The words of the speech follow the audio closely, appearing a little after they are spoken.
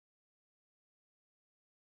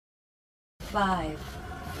5,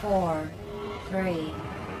 4, 3,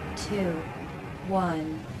 2,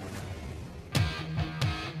 1.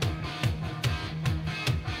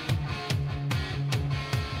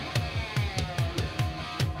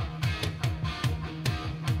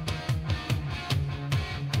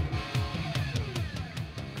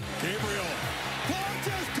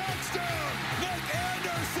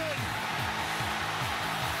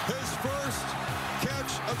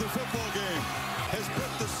 Of the football game has put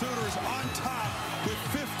the Sooners on top with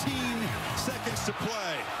 15 seconds to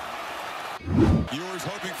play. Ewers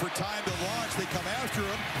hoping for time to launch. They come after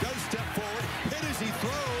him. Does step forward. Hit as he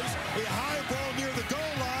throws. A high ball near the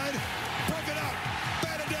goal line. Broken up.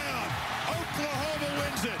 Batted down. Oklahoma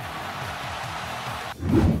wins it.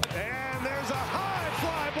 And there's a high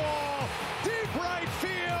fly ball. Deep right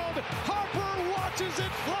field. Harper watches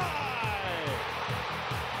it fly.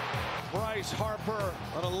 Bryce Harper,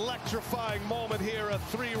 an electrifying moment here, a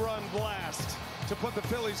 3-run blast to put the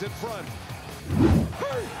Phillies in front.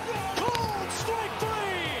 Called strike 3!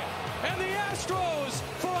 And the Astros,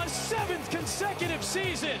 for a 7th consecutive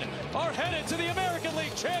season, are headed to the American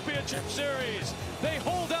League Championship Series. They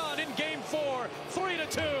hold on in Game 4,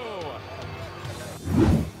 3-2.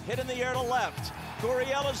 Hit in the air to left.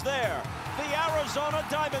 Gurriel is there. The Arizona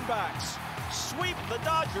Diamondbacks sweep the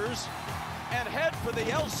Dodgers and head for the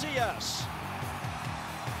LCS.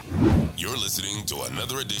 You're listening to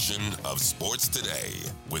another edition of Sports Today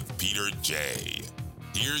with Peter J.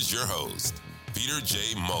 Here's your host, Peter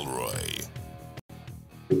J. Mulroy.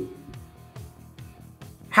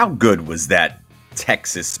 How good was that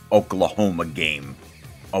Texas-Oklahoma game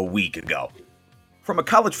a week ago? From a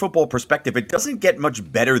college football perspective, it doesn't get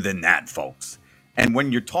much better than that, folks. And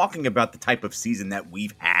when you're talking about the type of season that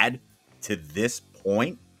we've had to this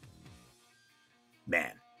point,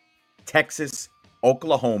 man, Texas,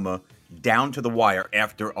 Oklahoma, down to the wire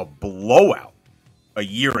after a blowout a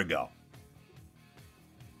year ago.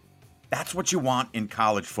 That's what you want in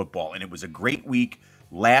college football. And it was a great week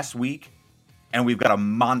last week, and we've got a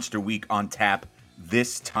monster week on tap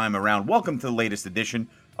this time around. Welcome to the latest edition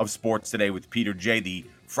of Sports Today with Peter J., the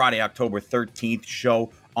Friday, October 13th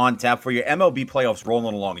show on tap for your MLB playoffs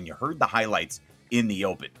rolling along. And you heard the highlights in the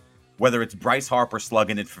open. Whether it's Bryce Harper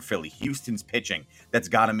slugging it for Philly, Houston's pitching that's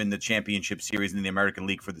got him in the championship series in the American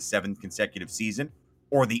League for the 7th consecutive season,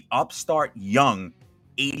 or the upstart young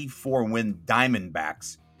 84-win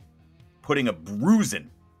Diamondbacks putting a bruising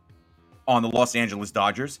on the Los Angeles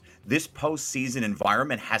Dodgers, this postseason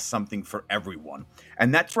environment has something for everyone.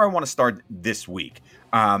 And that's where I want to start this week.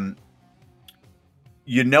 You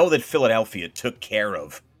know that Philadelphia took care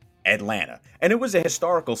of Atlanta. And it was a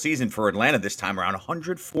historical season for Atlanta this time around,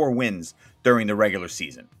 104 wins during the regular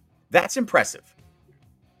season. That's impressive.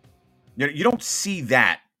 You don't see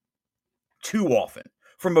that too often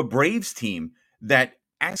from a Braves team that,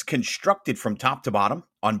 as constructed from top to bottom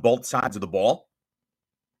on both sides of the ball,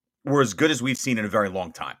 were as good as we've seen in a very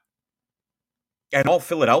long time. And all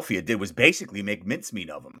Philadelphia did was basically make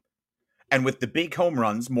mincemeat of them. And with the big home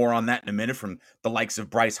runs, more on that in a minute, from the likes of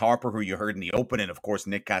Bryce Harper, who you heard in the open, and of course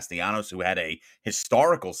Nick Castellanos, who had a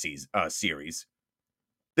historical series,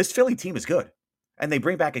 this Philly team is good. And they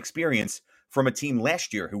bring back experience from a team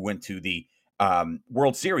last year who went to the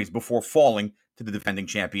World Series before falling to the defending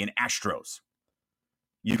champion Astros.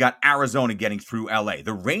 You got Arizona getting through LA.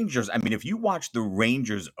 The Rangers, I mean, if you watch the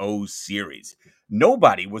Rangers O's series,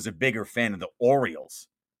 nobody was a bigger fan of the Orioles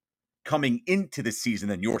coming into the season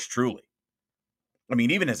than yours truly. I mean,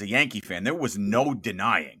 even as a Yankee fan, there was no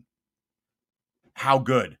denying how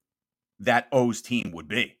good that O's team would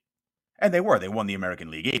be. And they were. They won the American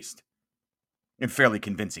League East in fairly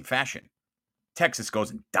convincing fashion. Texas goes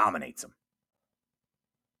and dominates them.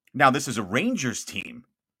 Now, this is a Rangers team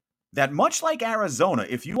that, much like Arizona,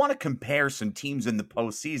 if you want to compare some teams in the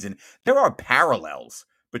postseason, there are parallels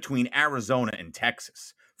between Arizona and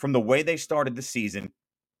Texas. From the way they started the season,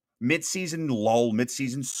 mid-season lull,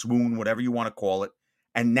 mid-season swoon, whatever you want to call it,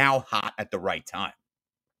 and now hot at the right time.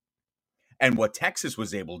 And what Texas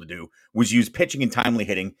was able to do was use pitching and timely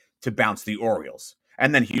hitting to bounce the Orioles.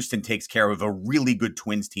 And then Houston takes care of a really good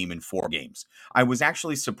Twins team in 4 games. I was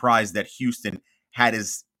actually surprised that Houston had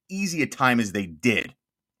as easy a time as they did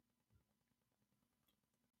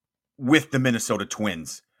with the Minnesota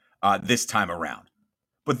Twins this time around.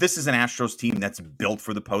 But this is an Astros team that's built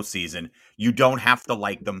for the postseason. You don't have to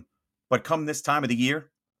like them, but come this time of the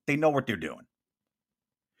year, they know what they're doing.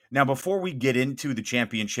 Now, before we get into the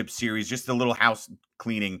championship series, just a little house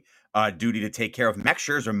cleaning duty to take care of. Max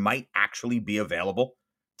Scherzer might actually be available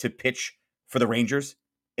to pitch for the Rangers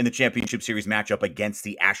in the championship series matchup against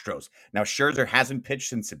the Astros. Now, Scherzer hasn't pitched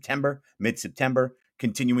since September, mid-September,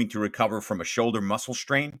 continuing to recover from a shoulder muscle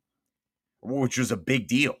strain, which was a big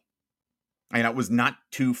deal. And it was not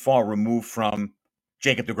too far removed from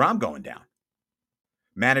Jacob deGrom going down.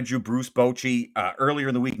 Manager Bruce Bochy earlier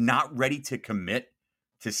in the week not ready to commit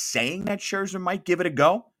to saying that Scherzer might give it a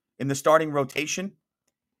go in the starting rotation.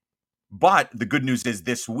 But the good news is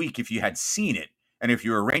this week, if you had seen it, and if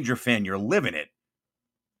you're a Ranger fan, you're living it,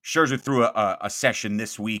 Scherzer threw a session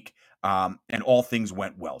this week, and all things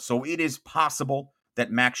went well. So it is possible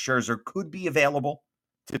that Max Scherzer could be available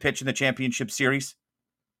to pitch in the championship series.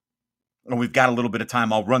 And we've got a little bit of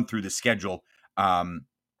time. I'll run through the schedule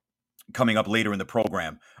coming up later in the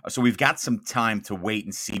program. So we've got some time to wait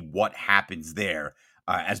and see what happens there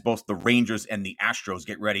as both the Rangers and the Astros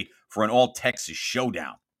get ready for an all-Texas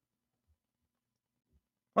showdown.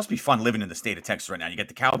 Must be fun living in the state of Texas right now. You got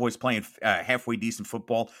the Cowboys playing halfway decent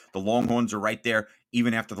football. The Longhorns are right there,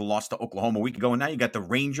 even after the loss to Oklahoma a week ago. And now you got the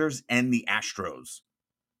Rangers and the Astros.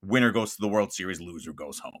 Winner goes to the World Series, loser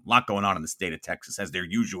goes home. A lot going on in the state of Texas, as there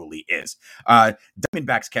usually is.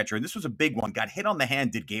 Diamondbacks catcher, and this was a big one, got hit on the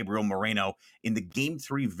hand, did Gabriel Moreno, in the Game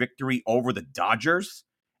 3 victory over the Dodgers.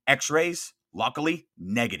 X-rays, luckily,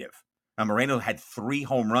 negative. Now, Moreno had 3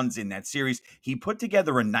 home runs in that series. He put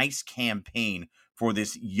together a nice campaign for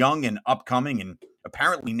this young and upcoming, and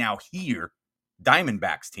apparently now here,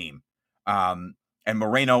 Diamondbacks team. And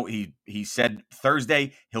Moreno, he said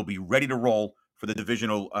Thursday he'll be ready to roll for the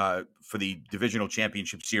divisional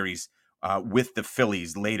championship series with the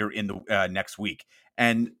Phillies later in the next week.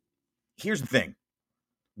 And here's the thing.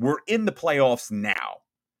 We're in the playoffs now.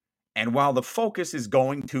 And while the focus is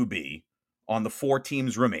going to be on the 4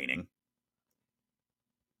 teams remaining,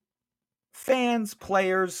 fans,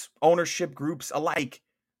 players, ownership groups alike,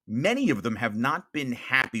 many of them have not been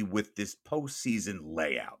happy with this postseason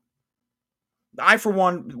layout. I, for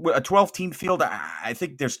one, a 12-team field, I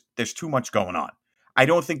think there's too much going on. I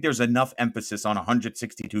don't think there's enough emphasis on a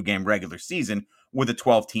 162-game regular season with a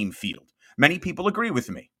 12-team field. Many people agree with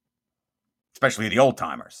me, especially the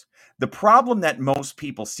old-timers. The problem that most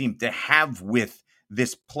people seem to have with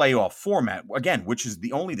this playoff format, again, which is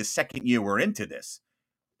only the second year we're into this,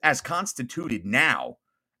 as constituted now,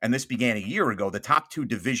 and this began a year ago, the top 2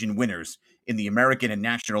 division winners in the American and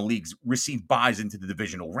National Leagues received buys into the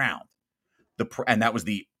divisional round. And that was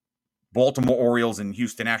the Baltimore Orioles and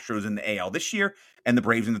Houston Astros in the AL this year, and the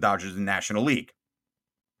Braves and the Dodgers in the National League.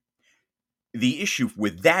 The issue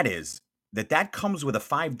with that is that comes with a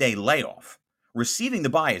 5-day layoff. Receiving the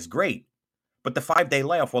bye is great, but the 5-day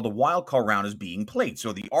layoff while the wild card round is being played.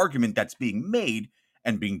 So the argument that's being made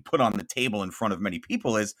and being put on the table in front of many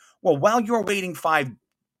people is, well, while you're waiting 5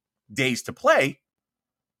 days to play,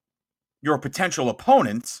 your potential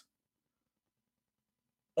opponents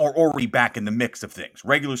are already back in the mix of things.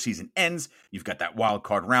 Regular season ends. You've got that wild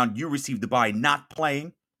card round. You received the bye not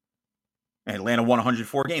playing. Atlanta won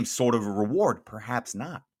 104 games. Sort of a reward. Perhaps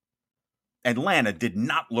not. Atlanta did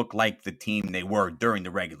not look like the team they were during the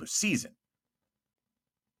regular season.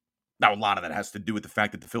 Now, a lot of that has to do with the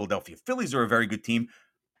fact that the Philadelphia Phillies are a very good team,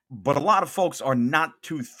 but a lot of folks are not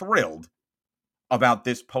too thrilled about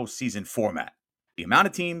this postseason format. The amount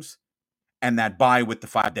of teams and that bye with the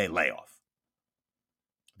 5-day layoff.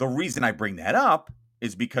 The reason I bring that up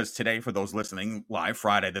is because today, for those listening live,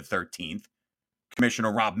 Friday the 13th,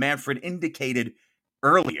 Commissioner Rob Manfred indicated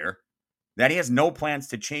earlier that he has no plans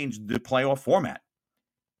to change the playoff format.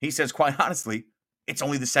 He says, quite honestly, it's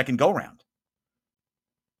only the second go-round.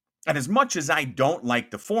 And as much as I don't like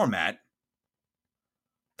the format,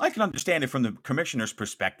 I can understand it from the commissioner's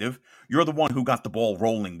perspective. You're the one who got the ball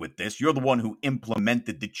rolling with this. You're the one who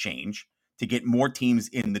implemented the change to get more teams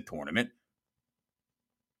in the tournament.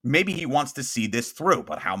 Maybe he wants to see this through,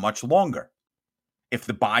 but how much longer? If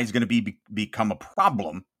the bye is going to become a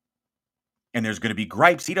problem and there's going to be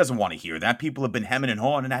gripes, he doesn't want to hear that. People have been hemming and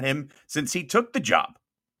hawing at him since he took the job.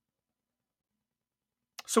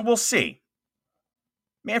 So we'll see.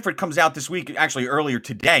 Manfred comes out this week, actually earlier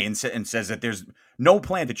today, and says that there's no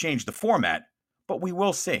plan to change the format, but we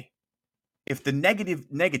will see. If the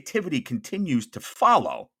negativity continues to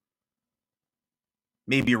follow,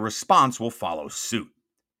 maybe a response will follow suit.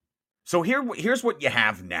 So here's what you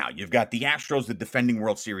have now. You've got the Astros, the defending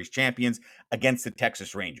World Series champions, against the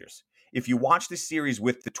Texas Rangers. If you watch this series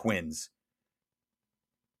with the Twins,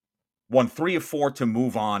 won 3 of 4 to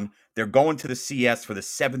move on. They're going to the CS for the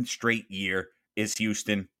 7th straight year is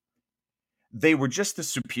Houston. They were just the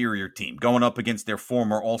superior team going up against their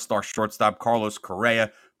former all-star shortstop, Carlos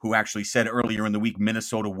Correa, who actually said earlier in the week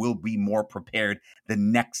Minnesota will be more prepared the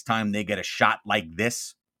next time they get a shot like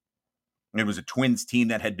this. It was a Twins team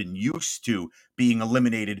that had been used to being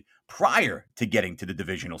eliminated prior to getting to the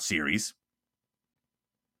divisional series.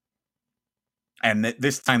 And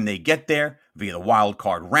this time they get there via the wild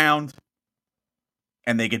card round,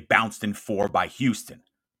 and they get bounced in 4 by Houston.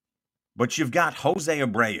 But you've got Jose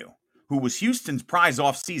Abreu, who was Houston's prize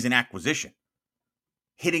offseason acquisition,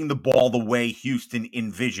 hitting the ball the way Houston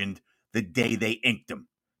envisioned the day they inked him.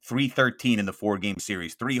 313 in the 4-game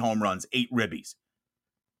series, 3 home runs, 8 ribbies.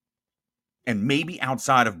 And maybe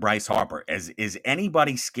outside of Bryce Harper, is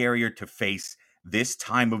anybody scarier to face this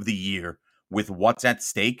time of the year with what's at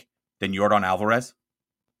stake than Yordan Alvarez?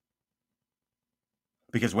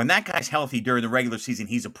 Because when that guy's healthy during the regular season,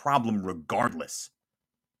 he's a problem regardless.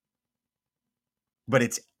 But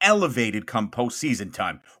it's elevated come postseason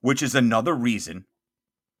time, which is another reason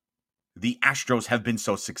the Astros have been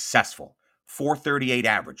so successful. 438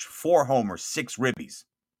 average, 4 homers, 6 ribbies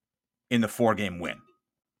in the 4-game win.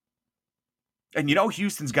 And you know,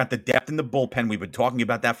 Houston's got the depth in the bullpen. We've been talking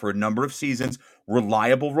about that for a number of seasons.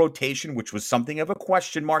 Reliable rotation, which was something of a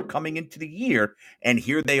question mark coming into the year. And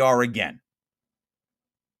here they are again,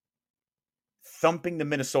 thumping the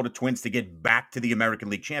Minnesota Twins to get back to the American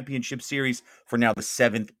League Championship Series for now the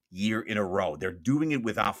 7th year in a row. They're doing it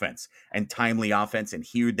with offense and timely offense, and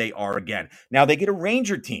here they are again. Now they get a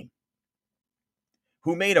Ranger team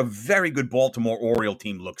who made a very good Baltimore Oriole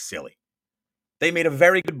team look silly. They made a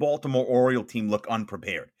very good Baltimore Oriole team look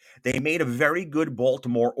unprepared. They made a very good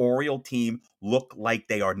Baltimore Oriole team look like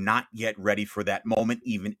they are not yet ready for that moment,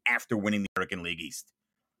 even after winning the American League East.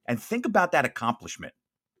 And think about that accomplishment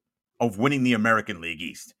of winning the American League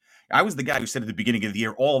East. I was the guy who said at the beginning of the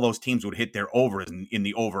year all those teams would hit their overs in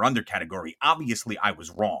the over-under category. Obviously, I was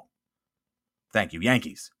wrong. Thank you,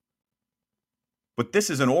 Yankees. But this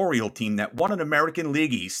is an Oriole team that won an American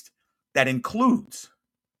League East that includes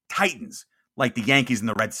Titans like the Yankees and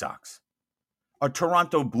the Red Sox, a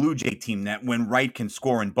Toronto Blue Jay team that, when right, can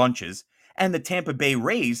score in bunches, and the Tampa Bay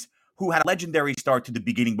Rays, who had a legendary start to the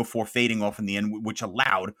beginning before fading off in the end, which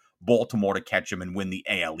allowed Baltimore to catch them and win the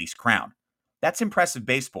AL East crown. That's impressive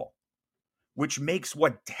baseball, which makes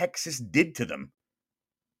what Texas did to them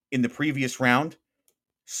in the previous round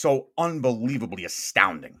so unbelievably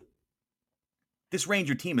astounding. This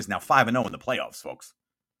Ranger team is now 5-0 in the playoffs, folks.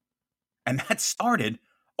 And that started,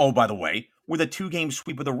 oh, by the way, with a 2-game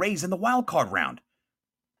sweep of the Rays in the wild card round.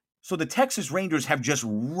 So the Texas Rangers have just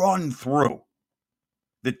run through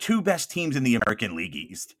the 2 best teams in the American League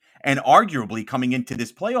East, and arguably coming into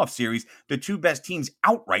this playoff series, the 2 best teams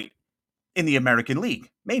outright in the American League,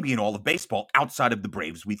 maybe in all of baseball, outside of the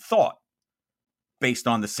Braves, we thought, based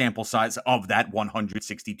on the sample size of that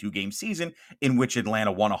 162-game season in which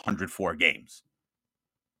Atlanta won 104 games.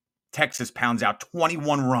 Texas pounds out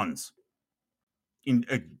 21 runs in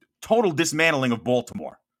a total dismantling of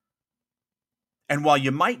Baltimore. And while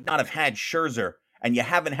you might not have had Scherzer and you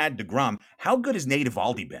haven't had DeGrom, how good has Nate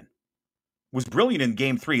Eovaldi been? Was brilliant in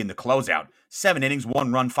Game 3 in the closeout. 7 innings,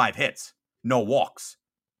 1 run, 5 hits. No walks.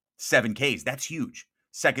 7 Ks. That's huge.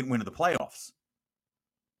 2nd win of the playoffs.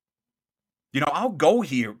 You know, I'll go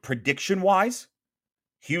here prediction-wise.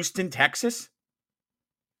 Houston, Texas.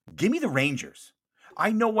 Give me the Rangers.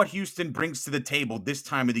 I know what Houston brings to the table this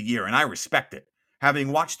time of the year, and I respect it,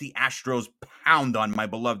 having watched the Astros pound on my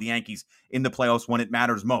beloved Yankees in the playoffs when it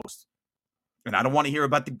matters most. And I don't want to hear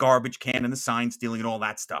about the garbage can and the sign stealing and all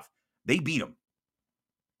that stuff. They beat them.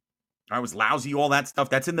 I was lousy, all that stuff.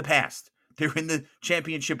 That's in the past. They're in the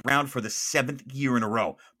championship round for the 7th year in a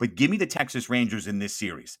row. But give me the Texas Rangers in this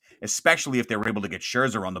series, especially if they were able to get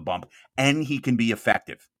Scherzer on the bump and he can be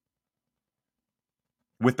effective.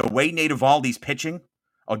 With the way Nate Eovaldi's pitching,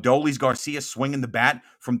 Adolis Garcia swinging the bat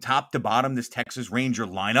from top to bottom, this Texas Ranger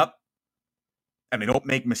lineup, and they don't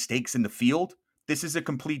make mistakes in the field, this is a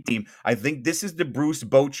complete team. I think this is the Bruce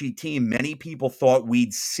Bochy team many people thought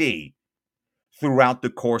we'd see throughout the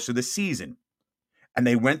course of the season. And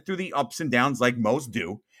they went through the ups and downs like most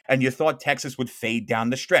do, and you thought Texas would fade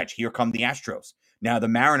down the stretch. Here come the Astros. Now the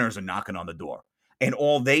Mariners are knocking on the door. And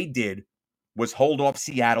all they did was hold off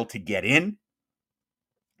Seattle to get in,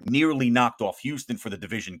 nearly knocked off Houston for the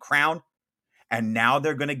division crown, and now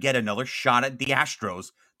they're going to get another shot at the Astros,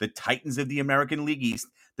 the Titans of the American League East,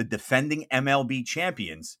 the defending MLB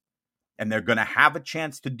champions, and they're going to have a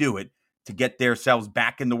chance to do it to get themselves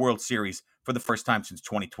back in the World Series for the first time since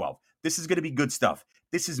 2012. This is going to be good stuff.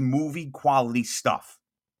 This is movie quality stuff.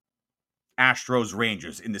 Astros,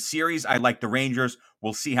 Rangers. In the series, I like the Rangers.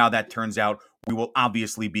 We'll see how that turns out. We will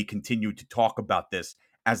obviously be continued to talk about this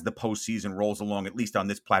as the postseason rolls along, at least on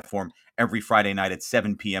this platform, every Friday night at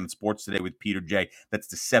 7 p.m. Sports Today with Peter J. That's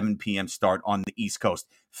the 7 p.m. start on the East Coast.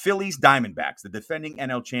 Phillies, Diamondbacks. The defending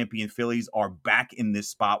NL champion Phillies are back in this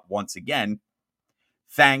spot once again,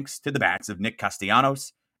 thanks to the bats of Nick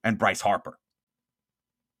Castellanos and Bryce Harper.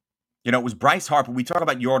 You know, it was Bryce Harper. We talk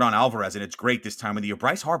about Yordan Alvarez, and it's great this time of the year.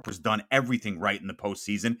 Bryce Harper's done everything right in the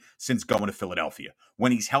postseason since going to Philadelphia.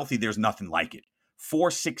 When he's healthy, there's nothing like it.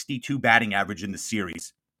 462 batting average in the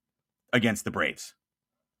series against the Braves.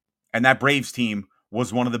 And that Braves team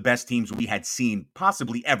was one of the best teams we had seen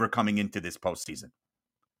possibly ever coming into this postseason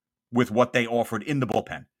with what they offered in the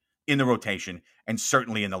bullpen, in the rotation, and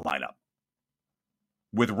certainly in the lineup.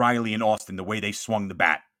 With Riley and Austin, the way they swung the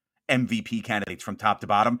bat. MVP candidates from top to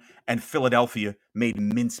bottom, and Philadelphia made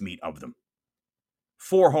mincemeat of them.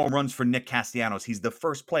 4 home runs for Nick Castellanos. He's the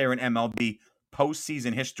first player in MLB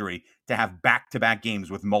postseason history to have back-to-back games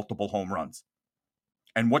with multiple home runs.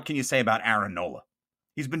 And what can you say about Aaron Nola?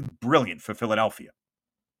 He's been brilliant for Philadelphia.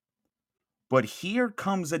 But here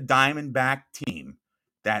comes a Diamondback team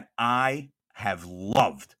that I have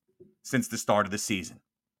loved since the start of the season.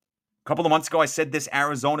 A couple of months ago, I said this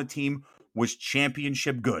Arizona team was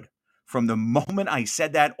championship good. From the moment I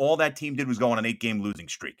said that, all that team did was go on an 8-game losing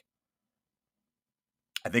streak.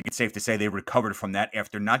 I think it's safe to say they recovered from that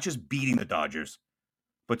after not just beating the Dodgers,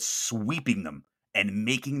 but sweeping them and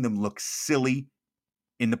making them look silly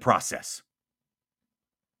in the process.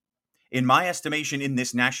 In my estimation, in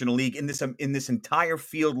this National League, in this entire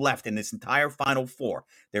field left, in this entire Final Four,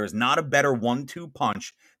 there is not a better 1-2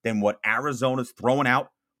 punch than what Arizona's throwing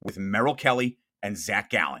out with Merrill Kelly and Zach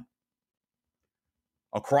Gallen.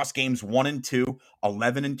 Across games 1 and 2,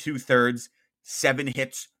 11 and 2/3, 7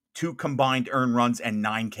 hits, 2 combined earned runs, and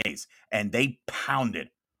 9 Ks. And they pounded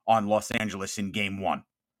on Los Angeles in game 1.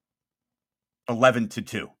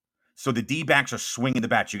 11-2. So the D-backs are swinging the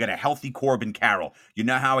bats. You got a healthy Corbin Carroll. You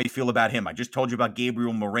know how I feel about him. I just told you about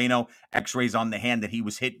Gabriel Moreno. X-rays on the hand that he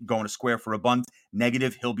was hit going to square for a bunt.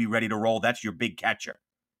 Negative, he'll be ready to roll. That's your big catcher.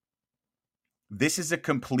 This is a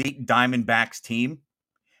complete Diamondbacks team.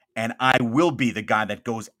 And I will be the guy that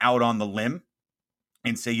goes out on the limb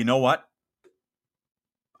and say, you know what?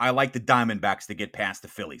 I like the Diamondbacks to get past the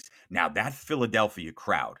Phillies. Now, that Philadelphia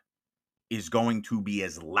crowd is going to be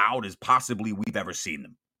as loud as possibly we've ever seen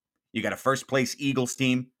them. You got a first-place Eagles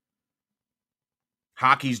team.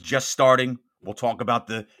 Hockey's just starting. We'll talk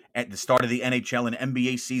about at the start of the NHL and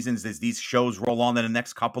NBA seasons as these shows roll on in the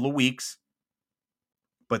next couple of weeks.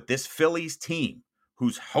 But this Phillies team,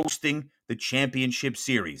 who's hosting the championship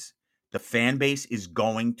series, the fan base is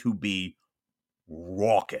going to be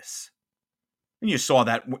raucous. And you saw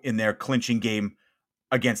that in their clinching game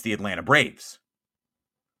against the Atlanta Braves.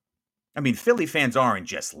 I mean, Philly fans aren't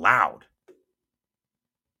just loud.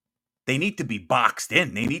 They need to be boxed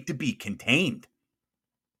in. They need to be contained.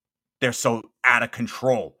 They're so out of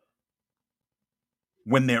control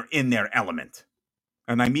when they're in their element.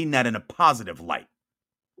 And I mean that in a positive light.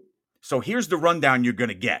 So here's the rundown you're going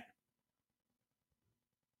to get.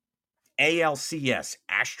 ALCS,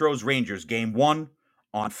 Astros Rangers, game 1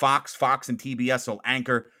 on Fox. Fox and TBS will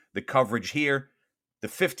anchor the coverage here. The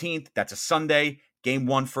 15th, that's a Sunday. Game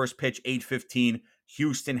 1, first pitch, 8:15.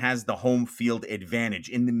 Houston has the home field advantage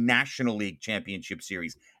in the National League Championship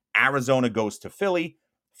Series. Arizona goes to Philly.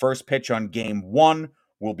 First pitch on game 1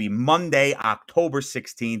 will be Monday, October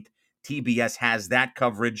 16th. TBS has that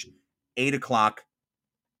coverage, 8 o'clock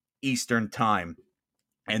Eastern time.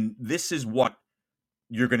 And this is what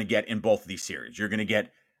you're going to get in both of these series. You're going to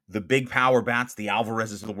get the big power bats, the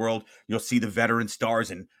Alvarezes of the world. You'll see the veteran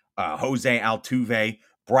stars in Jose Altuve,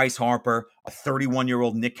 Bryce Harper, a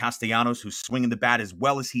 31-year-old Nick Castellanos who's swinging the bat as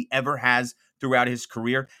well as he ever has throughout his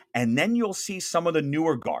career. And then you'll see some of the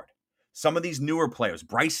newer guard, some of these newer players.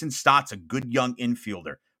 Bryson Stott's a good young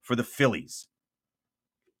infielder for the Phillies.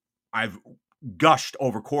 I've gushed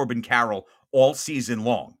over Corbin Carroll all season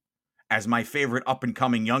long as my favorite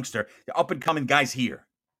up-and-coming youngster. The up-and-coming guy's here.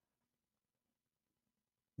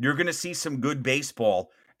 You're going to see some good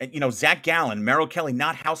baseball. And, Zach Gallen, Merrill Kelly,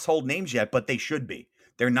 not household names yet, but they should be.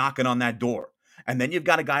 They're knocking on that door. And then you've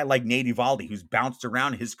got a guy like Nate Eovaldi who's bounced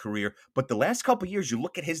around his career. But the last couple of years, you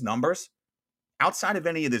look at his numbers, outside of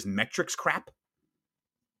any of this metrics crap,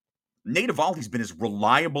 Nate Eovaldi's been as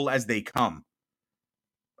reliable as they come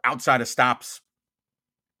outside of stops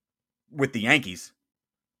with the Yankees.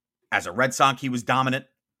 As a Red Sox, he was dominant.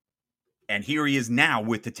 And here he is now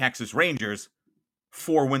with the Texas Rangers,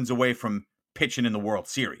 4 wins away from pitching in the World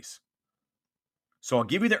Series. So I'll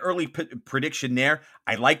give you the early prediction there.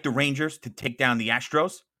 I like the Rangers to take down the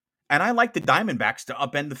Astros. And I like the Diamondbacks to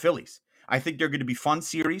upend the Phillies. I think they're going to be fun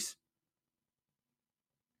series.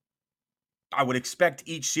 I would expect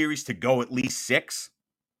each series to go at least 6.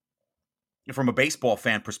 From a baseball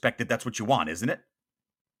fan perspective, that's what you want, isn't it?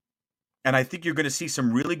 And I think you're going to see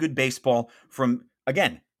some really good baseball from,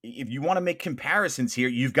 again, if you want to make comparisons here,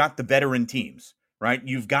 you've got the veteran teams, right?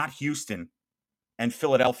 You've got Houston and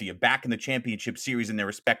Philadelphia back in the championship series in their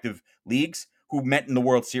respective leagues who met in the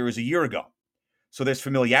World Series a year ago. So there's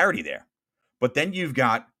familiarity there. But then you've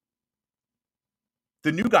got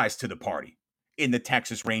the new guys to the party in the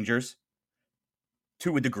Texas Rangers,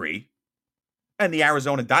 to a degree, and the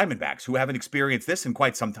Arizona Diamondbacks, who haven't experienced this in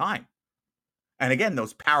quite some time. And again,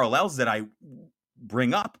 those parallels that I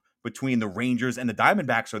bring up between the Rangers and the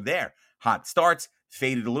Diamondbacks are there. Hot starts,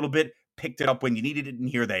 faded a little bit, picked it up when you needed it, and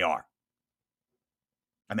here they are.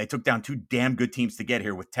 And they took down two damn good teams to get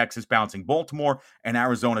here, with Texas bouncing Baltimore and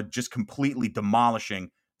Arizona just completely demolishing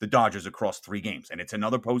the Dodgers across 3 games. And it's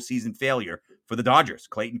another postseason failure for the Dodgers.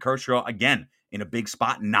 Clayton Kershaw, again, in a big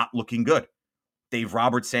spot, not looking good. Dave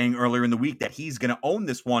Roberts saying earlier in the week that he's going to own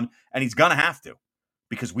this one, and he's going to have to,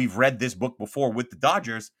 because we've read this book before with the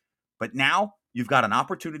Dodgers. But now you've got an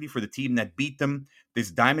opportunity for the team that beat them,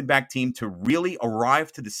 this Diamondback team, to really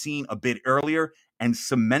arrive to the scene a bit earlier and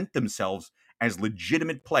cement themselves as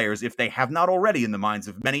legitimate players, if they have not already in the minds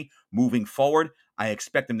of many, moving forward. I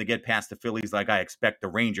expect them to get past the Phillies like I expect the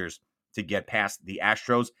Rangers to get past the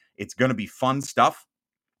Astros. It's going to be fun stuff,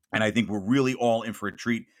 and I think we're really all in for a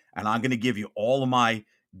treat. And I'm going to give you all of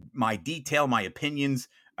my detail, my opinions,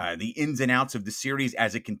 the ins and outs of the series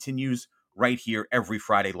as it continues right here every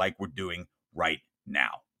Friday like we're doing right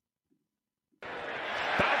now.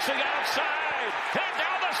 Bouncing outside, and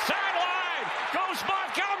down the sideline goes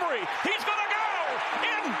Montgomery. He's going to go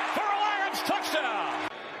in for a Lions touchdown.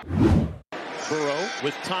 Burrow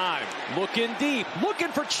with time, looking deep, looking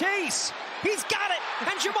for Chase. He's got it,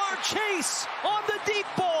 and Jamar Chase on the deep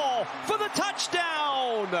ball for the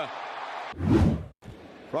touchdown.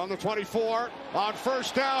 From the 24, on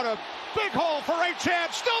first down, a big hole for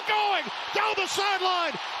Achane, still going down the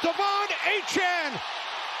sideline. Devon Achane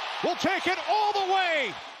will take it all the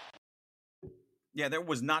way. Yeah, there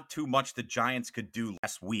was not too much the Giants could do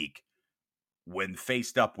last week when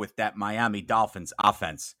faced up with that Miami Dolphins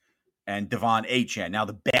offense and Devon Achane. Now,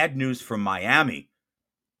 the bad news from Miami,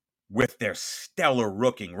 with their stellar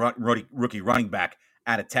rookie running back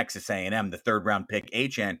out of Texas A&M, the 3rd-round pick,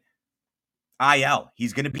 Achane, IL.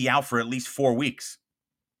 He's going to be out for at least 4 weeks.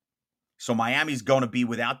 So Miami's going to be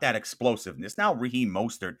without that explosiveness. Now, Raheem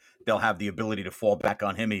Mostert, they'll have the ability to fall back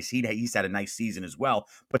on him. He's had a nice season as well.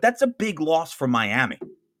 But that's a big loss for Miami.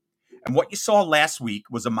 And what you saw last week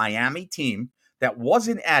was a Miami team that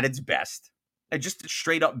wasn't at its best, and just a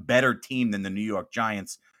straight-up better team than the New York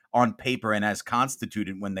Giants on paper and as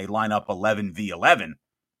constituted when they line up 11v11.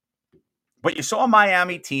 But you saw a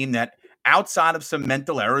Miami team that, outside of some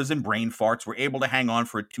mental errors and brain farts, were able to hang on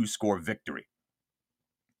for a 2-score victory.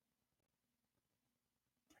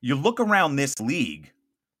 You look around this league,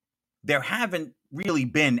 there haven't really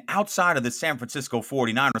been, outside of the San Francisco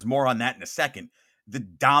 49ers, more on that in a second, the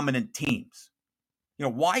dominant teams. You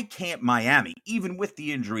know, why can't Miami, even with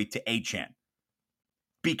the injury to Achane,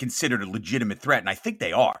 be considered a legitimate threat? And I think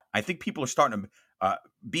they are. I think people are starting to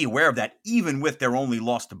be aware of that, even with their only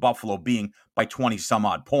loss to Buffalo being by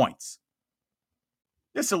 20-some-odd points.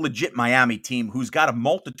 This is a legit Miami team who's got a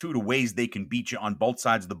multitude of ways they can beat you on both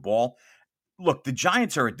sides of the ball. Look, the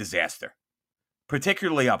Giants are a disaster,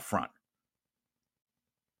 particularly up front.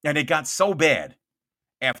 And it got so bad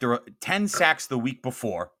after 10 sacks the week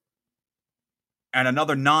before and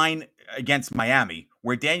another 9 against Miami,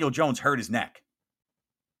 where Daniel Jones hurt his neck.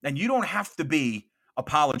 And you don't have to be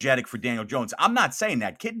apologetic for Daniel Jones. I'm not saying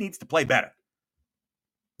that. Kid needs to play better.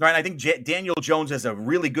 Right? I think Daniel Jones is a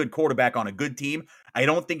really good quarterback on a good team. I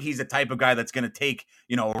don't think he's the type of guy that's going to take,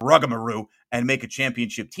 a Ruggamaroo and make a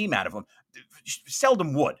championship team out of him.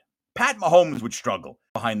 Seldom would. Pat Mahomes would struggle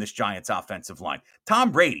behind this Giants offensive line.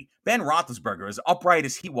 Tom Brady, Ben Roethlisberger, as upright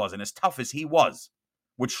as he was and as tough as he was,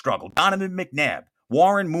 would struggle. Donovan McNabb,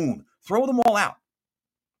 Warren Moon, throw them all out.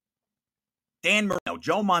 Dan Marino,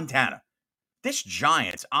 Joe Montana. This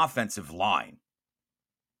Giants offensive line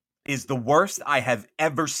is the worst I have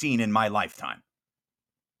ever seen in my lifetime.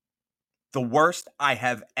 The worst I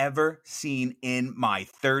have ever seen in my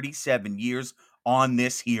 37 years on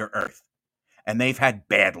this here earth. And they've had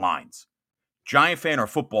bad lines. Giant fan or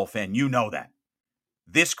football fan, you know that.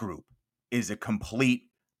 This group is a complete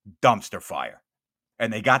dumpster fire.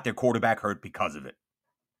 And they got their quarterback hurt because of it.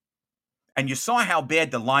 And you saw how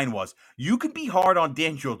bad the line was. You can be hard on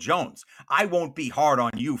Daniel Jones. I won't be hard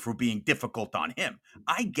on you for being difficult on him.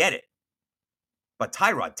 I get it. But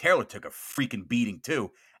Tyrod Taylor took a freaking beating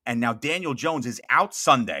too. And now Daniel Jones is out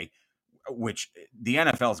Sunday, which the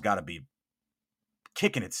NFL's got to be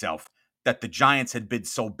kicking itself that the Giants had been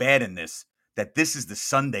so bad in this, that this is the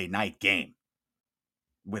Sunday night game.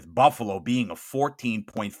 with Buffalo being a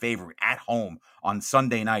 14-point favorite at home on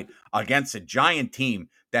Sunday night against a Giant team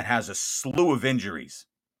that has a slew of injuries.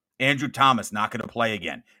 Andrew Thomas not going to play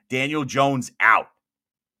again. Daniel Jones out.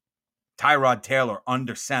 Tyrod Taylor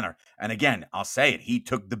under center. And again, I'll say it, he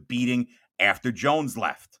took the beating after Jones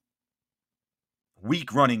left.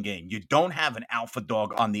 Weak running game. You don't have an alpha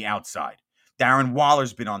dog on the outside. Darren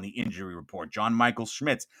Waller's been on the injury report. John Michael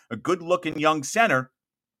Schmitz, a good-looking young center,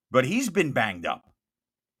 but he's been banged up.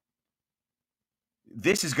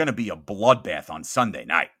 This is going to be a bloodbath on Sunday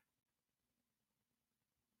night.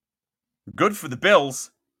 Good for the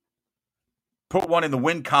Bills. Put one in the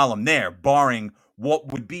win column there, barring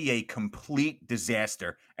what would be a complete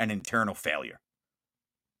disaster and internal failure.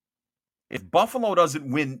 If Buffalo doesn't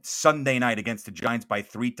win Sunday night against the Giants by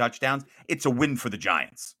 3 touchdowns, it's a win for the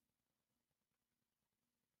Giants.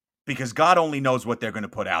 Because God only knows what they're going to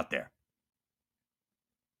put out there.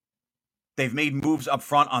 They've made moves up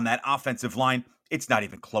front on that offensive line. It's not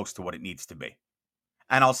even close to what it needs to be.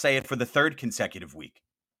 And I'll say it for the 3rd consecutive week.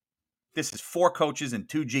 This is 4 coaches and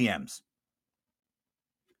 2 GMs.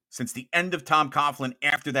 Since the end of Tom Coughlin,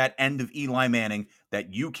 after that end of Eli Manning,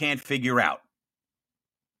 that you can't figure out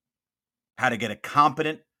how to get a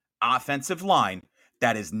competent offensive line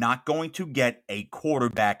that is not going to get a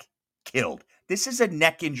quarterback killed. This is a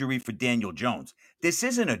neck injury for Daniel Jones. This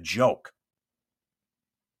isn't a joke.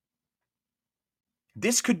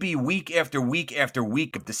 This could be week after week after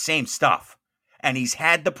week of the same stuff. And he's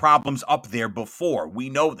had the problems up there before. We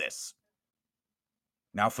know this.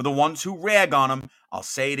 Now, for the ones who rag on him, I'll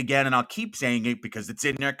say it again and I'll keep saying it because it's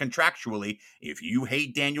in there contractually. If you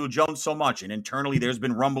hate Daniel Jones so much, and internally there's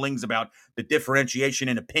been rumblings about the differentiation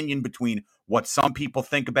in opinion between what some people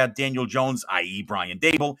think about Daniel Jones, i.e. Brian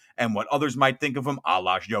Dable, and what others might think of him, a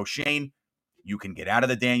la Joe Shane, you can get out of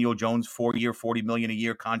the Daniel Jones 4-year, $40 million a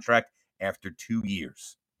year contract after 2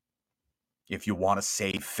 years if you want to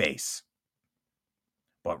save face.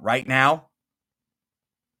 But right now,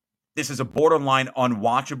 this is a borderline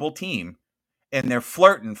unwatchable team, and they're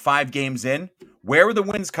flirting 5 games in. Where are the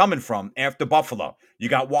wins coming from after Buffalo? You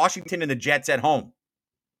got Washington and the Jets at home.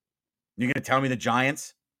 You're going to tell me the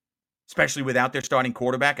Giants, especially without their starting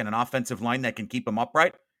quarterback and an offensive line that can keep them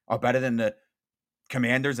upright, are better than the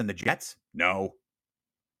Commanders and the Jets? No.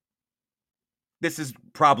 This is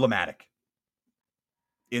problematic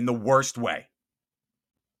in the worst way.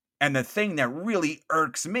 And the thing that really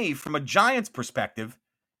irks me from a Giants perspective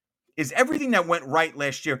is everything that went right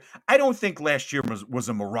last year. I don't think last year was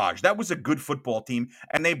a mirage. That was a good football team,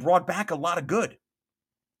 and they brought back a lot of good.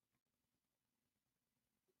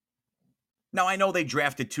 Now, I know they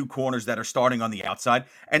drafted 2 corners that are starting on the outside,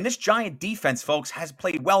 and this Giant defense, folks, has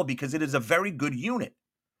played well because it is a very good unit.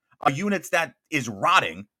 A unit that is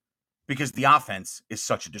rotting because the offense is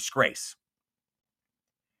such a disgrace.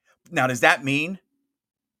 Now, does that mean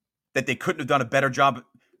that they couldn't have done a better job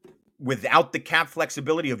without the cap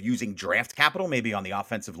flexibility of using draft capital, maybe on the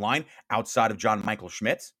offensive line, outside of John Michael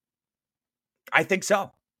Schmitz? I think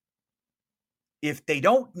so. If they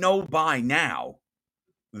don't know by now,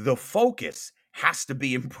 the focus has to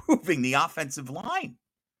be improving the offensive line.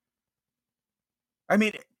 I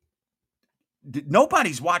mean,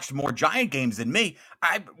 nobody's watched more Giant games than me.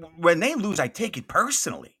 When they lose, I take it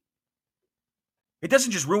personally. It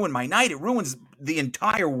doesn't just ruin my night. It ruins the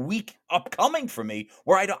entire week upcoming for me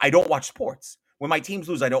where I don't watch sports. When my teams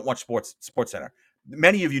lose, I don't watch Sports Center.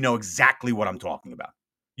 Many of you know exactly what I'm talking about.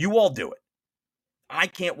 You all do it. I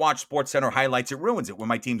can't watch Sports Center highlights. It ruins it when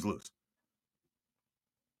my teams lose.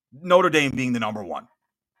 Notre Dame being the number 1.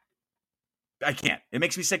 I can't. It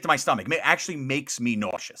makes me sick to my stomach. It actually makes me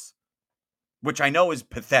nauseous, which I know is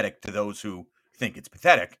pathetic to those who think it's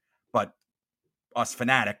pathetic, but us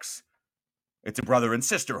fanatics, it's a brother and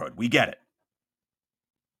sisterhood. We get it.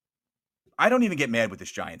 I don't even get mad with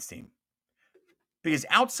this Giants team. Because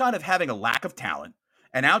outside of having a lack of talent,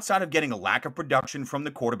 and outside of getting a lack of production from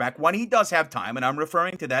the quarterback, when he does have time, and I'm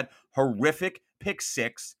referring to that horrific pick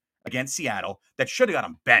 6 against Seattle that should have got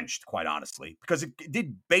him benched, quite honestly, because it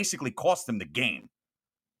did basically cost them the game.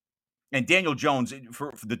 And Daniel Jones,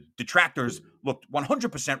 for the detractors, looked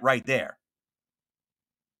 100% right there.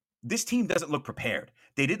 This team doesn't look prepared.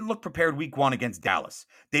 They didn't look prepared week 1 against Dallas.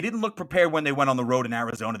 They didn't look prepared when they went on the road in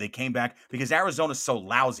Arizona. They came back because Arizona's so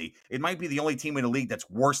lousy. It might be the only team in the league that's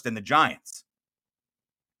worse than the Giants.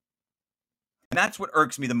 And that's what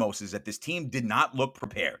irks me the most, is that this team did not look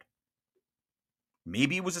prepared.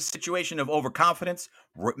 Maybe it was a situation of overconfidence.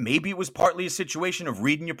 Maybe it was partly a situation of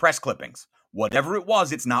reading your press clippings. Whatever it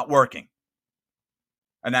was, it's not working.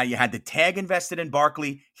 And now you had the tag invested in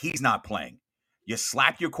Barkley. He's not playing. You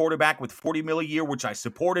slap your quarterback with $40 million a year, which I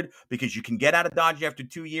supported because you can get out of Dodge after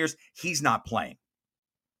 2 years. He's not playing.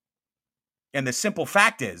 And the simple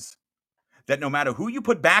fact is that no matter who you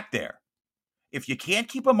put back there, if you can't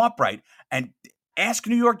keep them upright, and ask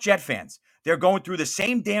New York Jet fans, they're going through the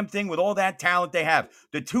same damn thing with all that talent they have.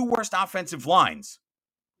 The two worst offensive lines,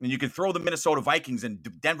 and you can throw the Minnesota Vikings and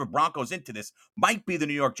Denver Broncos into this, might be the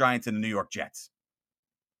New York Giants and the New York Jets.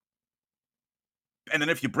 And then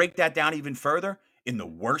if you break that down even further, in the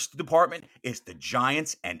worst department is the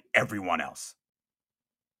Giants and everyone else.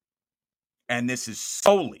 And this is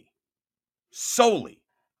solely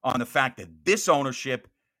on the fact that this ownership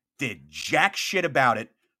did jack shit about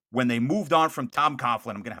it when they moved on from Tom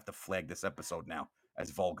Coughlin. I'm going to have to flag this episode now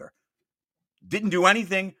as vulgar. Didn't do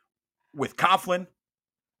anything with Coughlin.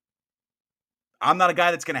 I'm not a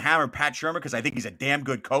guy that's going to hammer Pat Shurmur because I think he's a damn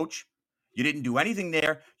good coach. You didn't do anything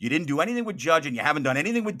there. You didn't do anything with Judge, and you haven't done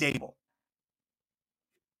anything with Dable.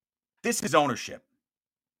 This is ownership.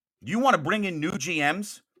 You want to bring in new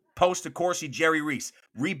GMs? Post, of course, Jerry Reese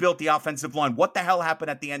rebuilt the offensive line. What the hell happened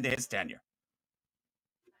at the end of his tenure?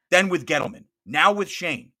 Then with Gettleman, now with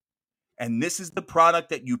Shane. And this is the product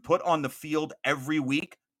that you put on the field every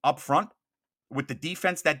week up front with the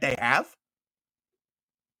defense that they have.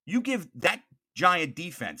 You give that giant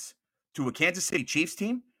defense to a Kansas City Chiefs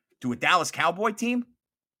team, to a Dallas Cowboy team,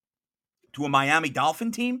 to a Miami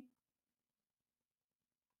Dolphin team.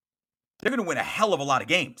 They're going to win a hell of a lot of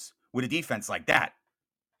games with a defense like that.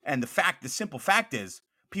 And the simple fact is,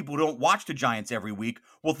 people who don't watch the Giants every week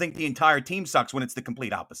will think the entire team sucks when it's the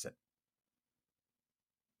complete opposite.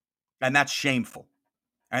 And that's shameful.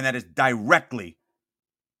 And that is directly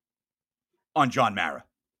on John Mara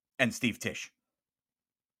and Steve Tisch.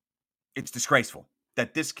 It's disgraceful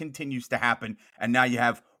that this continues to happen. And now you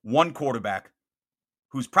have one quarterback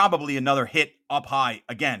who's probably another hit up high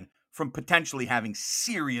again from potentially having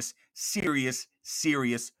serious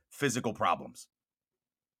physical problems.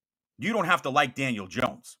 You don't have to like Daniel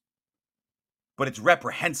Jones, but it's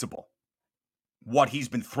reprehensible what he's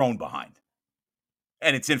been thrown behind.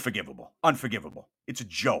 And it's unforgivable. It's a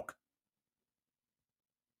joke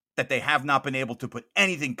that they have not been able to put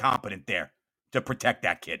anything competent there to protect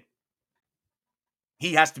that kid.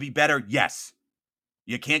 He has to be better, yes.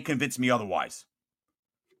 You can't convince me otherwise.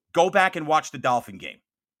 Go back and watch the Dolphin game.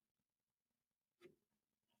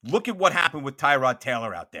 Look at what happened with Tyrod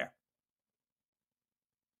Taylor out there.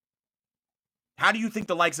 How do you think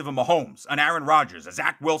the likes of a Mahomes, an Aaron Rodgers, a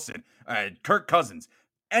Zach Wilson, Kirk Cousins,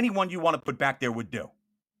 anyone you want to put back there would do?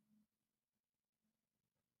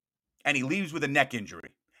 And he leaves with a neck injury,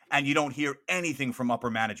 and you don't hear anything from upper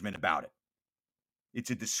management about it. It's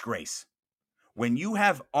a disgrace. When you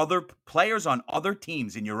have other players on other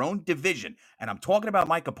teams in your own division, and I'm talking about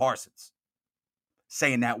Micah Parsons,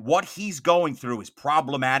 saying that what he's going through is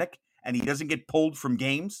problematic and he doesn't get pulled from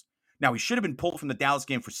games. Now, he should have been pulled from the Dallas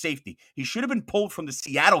game for safety. He should have been pulled from the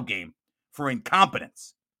Seattle game for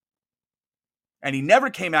incompetence. And he never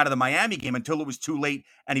came out of the Miami game until it was too late,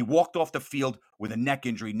 and he walked off the field with a neck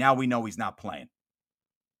injury. Now we know he's not playing.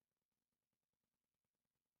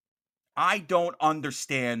 I don't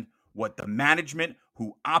understand what the management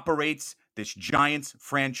who operates this Giants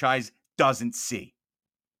franchise doesn't see.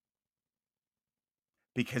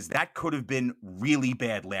 Because that could have been really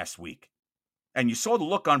bad last week. And you saw the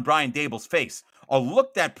look on Brian Dable's face. A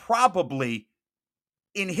look that probably,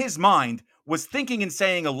 in his mind, was thinking and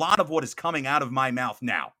saying a lot of what is coming out of my mouth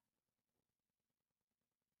now.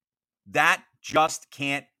 That just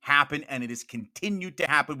can't happen, and it has continued to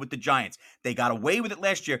happen with the Giants. They got away with it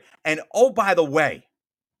last year. And oh, by the way,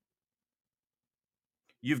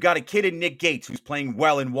 you've got a kid in Nick Gates who's playing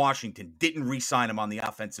well in Washington. Didn't re-sign him on the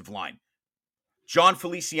offensive line. John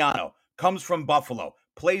Feliciano comes from Buffalo.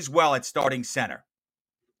 Plays well at starting center.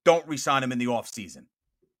 Don't re-sign him in the offseason.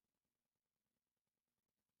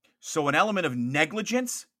 So an element of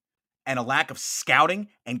negligence and a lack of scouting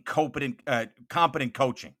and competent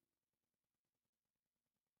coaching.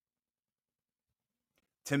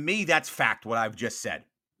 To me, that's fact, what I've just said.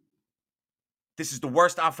 This is the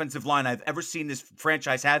worst offensive line I've ever seen this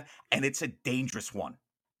franchise have, and it's a dangerous one.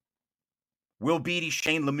 Will Beatty,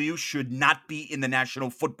 Shane Lemieux should not be in the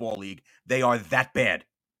National Football League. They are that bad.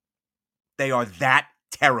 They are that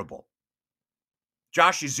terrible.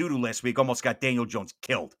 Josh Izudu last week almost got Daniel Jones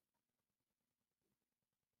killed.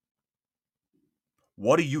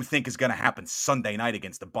 What do you think is going to happen Sunday night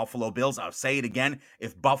against the Buffalo Bills? I'll say it again.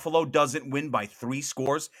 If Buffalo doesn't win by 3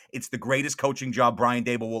 scores, it's the greatest coaching job Brian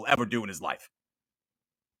Dable will ever do in his life.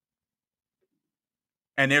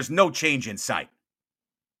 And there's no change in sight.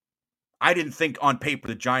 I didn't think on paper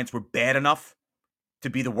the Giants were bad enough to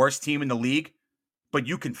be the worst team in the league but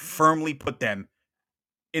you can firmly put them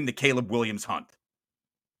in the Caleb Williams hunt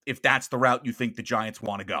if that's the route you think the Giants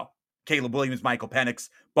want to go. Caleb Williams, Michael Penix,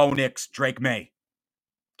 Bo Nix, Drake May.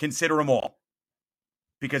 Consider them all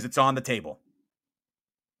because it's on the table.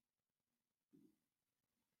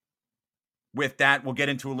 With that, we'll get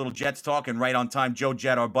into a little Jets talk, and right on time, Joe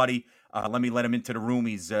Jet, our buddy, let me let him into the room.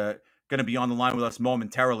 He's going to be on the line with us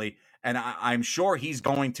momentarily, and I'm sure he's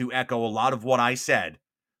going to echo a lot of what I said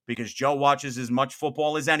because Joe watches as much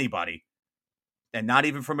football as anybody, and not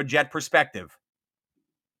even from a Jet perspective.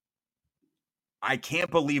 I can't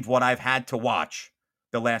believe what I've had to watch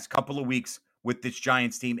the last couple of weeks with this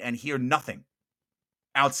Giants team and hear nothing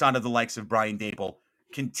outside of the likes of Brian Daboll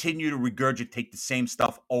continue to regurgitate the same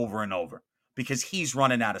stuff over and over because he's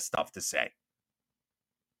running out of stuff to say.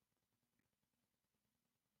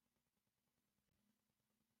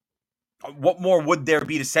 What more would there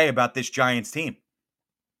be to say about this Giants team?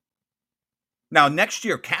 Now, next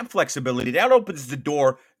year, cap flexibility, that opens the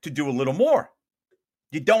door to do a little more.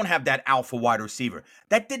 You don't have that alpha wide receiver.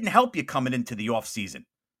 That didn't help you coming into the offseason.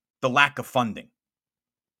 The lack of funding.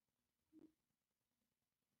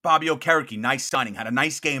 Bobby Okereke, nice signing. Had a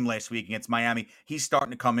nice game last week against Miami. He's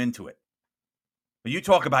starting to come into it. But you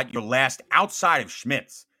talk about your last outside of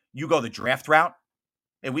Schmitz. You go the draft route,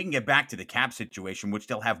 and we can get back to the cap situation, which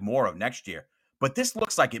they'll have more of next year. But this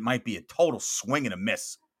looks like it might be a total swing and a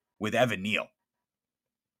miss with Evan Neal.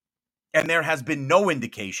 And there has been no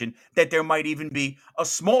indication that there might even be a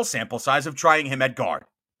small sample size of trying him at guard.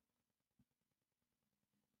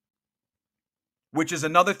 Which is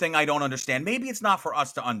another thing I don't understand. Maybe it's not for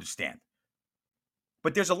us to understand.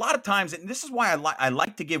 But there's a lot of times, and this is why I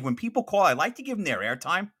like to give, when people call, I like to give them their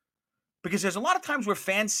airtime. Because there's a lot of times where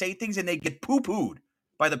fans say things and they get poo-pooed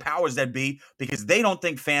by the powers that be because they don't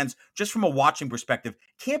think fans, just from a watching perspective,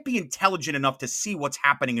 can't be intelligent enough to see what's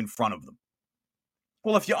happening in front of them.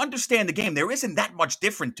 Well, if you understand the game, there isn't that much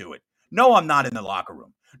different to it. No, I'm not in the locker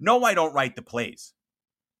room. No, I don't write the plays.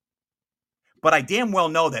 But I damn well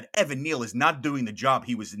know that Evan Neal is not doing the job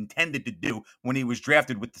he was intended to do when he was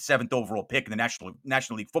drafted with the 7th overall pick in the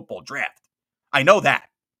National League Football Draft. I know that.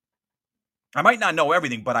 I might not know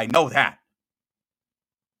everything, but I know that.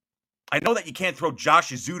 I know that you can't throw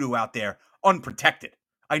Josh Azudu out there unprotected.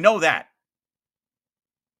 I know that.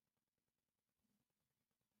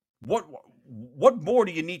 What more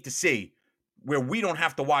do you need to see where we don't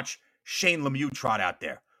have to watch Shane Lemieux trot out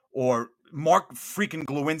there or Mark freaking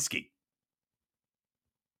Glowinski?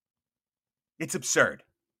 It's absurd.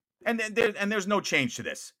 And there's no change to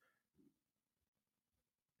this.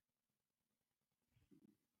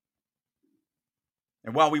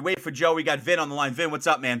 And while we wait for Joe, we got Vin on the line. Vin, what's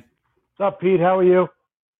up, man? What's up, Pete? How are you?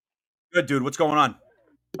 Good, dude. What's going on?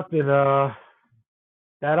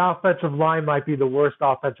 That offensive line might be the worst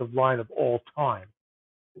offensive line of all time.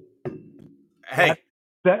 Hey.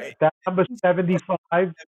 That number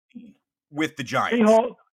 75. With the Giants.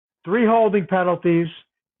 Three holding penalties.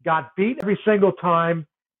 Got beat every single time.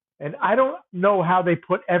 And I don't know how they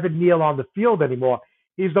put Evan Neal on the field anymore.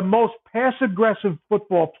 He's the most pass-aggressive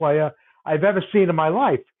football player I've ever seen in my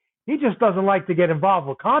life. He just doesn't like to get involved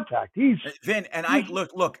with contact. Vin, and I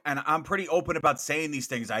look, and I'm pretty open about saying these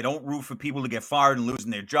things. I don't root for people to get fired and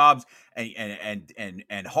losing their jobs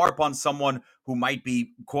and harp on someone who might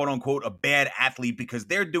be quote unquote a bad athlete because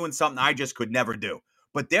they're doing something I just could never do.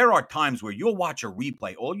 But there are times where you'll watch a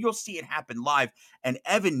replay or you'll see it happen live. And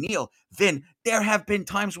Evan Neal, Vin, there have been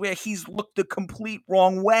times where he's looked the complete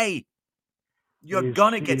wrong way. You're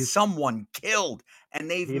going to get someone killed, and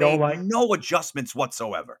they've made no adjustments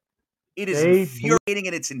whatsoever. It is infuriating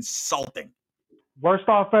and it's insulting. Worst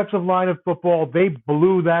offensive line of football. They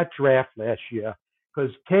blew that draft last year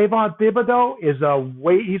because Kayvon Thibodeau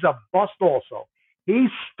he's a bust also. He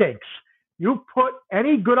stinks. You put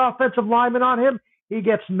any good offensive lineman on him, he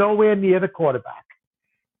gets nowhere near the quarterback.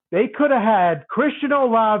 They could have had Christian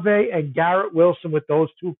Olave and Garrett Wilson with those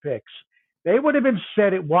 2 picks. They would have been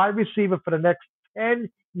set at wide receiver for the next 10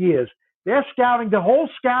 years. They're scouting, the whole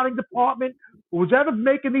scouting department, who's ever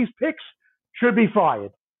making these picks should be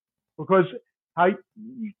fired. Because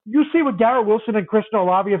you see what Garrett Wilson and Christian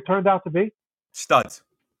Olave have turned out to be? Studs.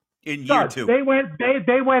 In year 2. They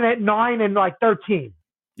went at 9 and 13.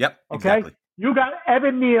 Yep, okay? Exactly. You got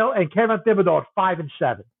Evan Neal and Kevin Thibodeau at 5 and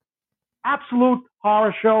 7. Absolute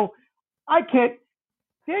horror show.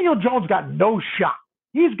 Daniel Jones got no shot.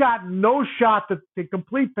 He's got no shot to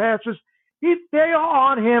complete passes. They are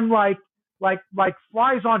on him like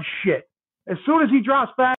flies on shit. As soon as he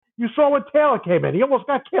drops back, you saw when Taylor came in. He almost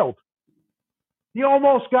got killed.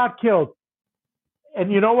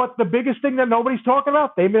 And you know what? The biggest thing that nobody's talking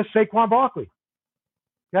about, they missed Saquon Barkley.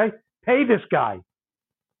 Okay? Pay this guy.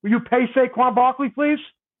 Will you pay Saquon Barkley, please?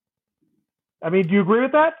 I mean, do you agree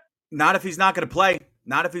with that? Not if he's not going to play.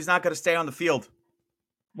 Not if he's not going to stay on the field.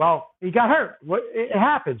 Well, he got hurt. It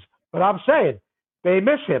happens. But I'm saying they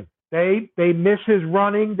miss him. They miss his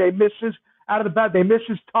running. They miss his out of the bat. They miss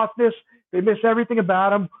his toughness. They miss everything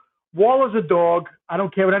about him. Waller's a dog. I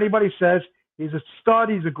don't care what anybody says. He's a stud.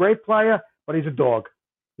 He's a great player, but he's a dog.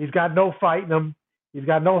 He's got no fight in him. He's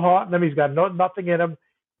got no heart in him. He's got nothing in him.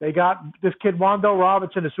 They got this kid, Wando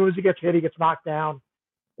Robinson. As soon as he gets hit, he gets knocked down.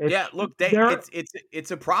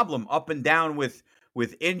 It's a problem up and down with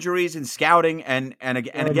injuries and scouting and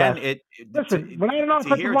again without an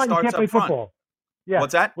offensive line, you can't play football. Yeah.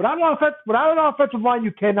 What's that? Without an offensive line,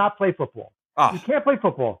 you cannot play football. Oh. You can't play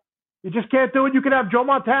football. You just can't do it. You can have Joe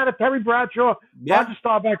Montana, Terry Bradshaw, Roger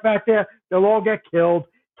Staubach back there. They'll all get killed.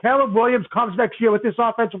 Caleb Williams comes next year with this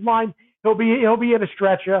offensive line. He'll be in a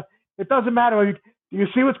stretcher. It doesn't matter. Do you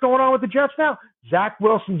see what's going on with the Jets now? Zach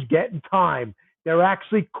Wilson's getting time. They're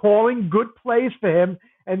actually calling good plays for him,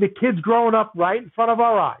 and the kid's growing up right in front of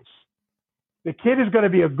our eyes. The kid is going to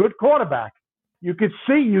be a good quarterback. You could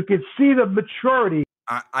see the maturity.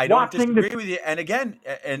 I don't disagree with you. And again,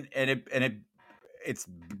 it's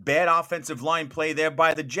bad offensive line play there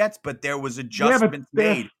by the Jets, but there was adjustments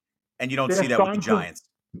made, and you don't see that with the Giants.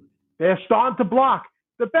 They're starting to block.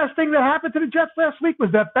 The best thing that happened to the Jets last week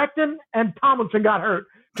was that Becton and Tomlinson got hurt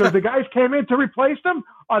because the guys came in to replace them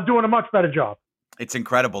are doing a much better job. It's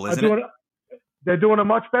incredible, isn't it? They're doing a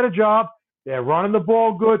much better job. They're running the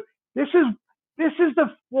ball good. This is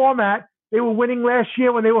the format they were winning last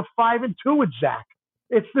year when they were 5-2 with Zach.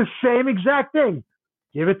 It's the same exact thing.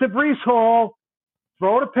 Give it to Breece Hall,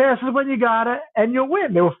 throw the passes when you got it, and you'll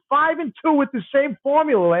win. They were 5-2 with the same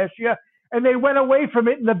formula last year, and they went away from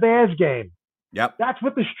it in the Bears game. Yep. That's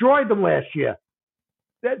what destroyed them last year.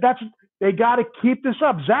 They got to keep this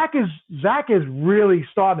up. Zach is really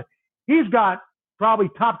starting. He's got probably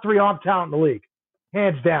top 3 arm talent in the league,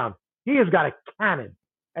 hands down. He has got a cannon,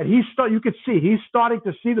 and you could see he's starting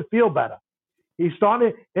to see the field better. Him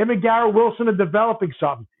and Garrett Wilson are developing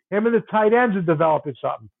something. Him and the tight ends are developing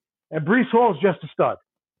something. And Breece Hall is just a stud.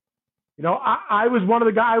 You know, I was one of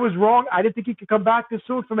the guys. I was wrong. I didn't think he could come back this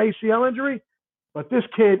soon from ACL injury, but this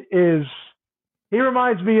kid he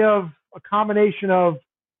reminds me of a combination of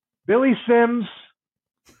Billy Sims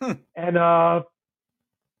and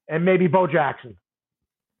maybe Bo Jackson.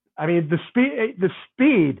 I mean, the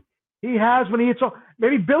speed he has when he hits.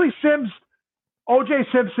 Maybe Billy Sims, O.J.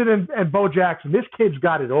 Simpson, and Bo Jackson. This kid's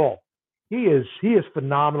got it all. He is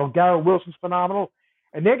phenomenal. Garrett Wilson's phenomenal,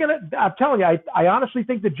 and they're gonna. I'm telling you, I honestly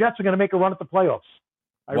think the Jets are gonna make a run at the playoffs.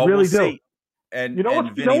 I really do. See. And I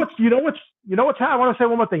want to say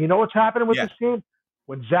one more thing. You know what's happening with this team?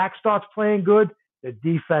 When Zach starts playing good, the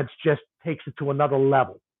defense just takes it to another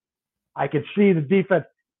level. I can see the defense,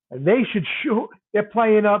 and they should shoot. They're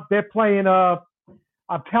playing.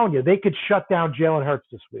 I'm telling you, they could shut down Jalen Hurts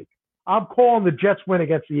this week. I'm calling the Jets win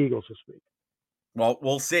against the Eagles this week. Well,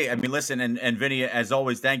 we'll see. I mean, listen, and Vinny, as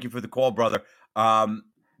always, thank you for the call, brother. But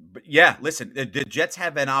yeah, listen, the Jets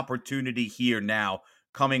have an opportunity here now,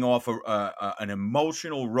 coming off an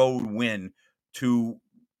emotional road win, to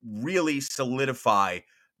really solidify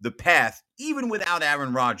the path, even without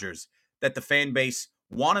Aaron Rodgers, that the fan base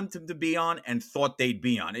wanted him to be on and thought they'd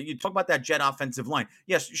be on. And you talk about that Jet offensive line.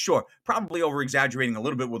 Yes, sure, probably over-exaggerating a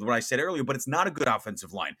little bit with what I said earlier, but it's not a good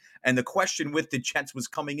offensive line. And the question with the Jets was,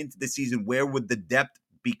 coming into the season, where would the depth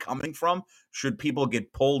be coming from? Should people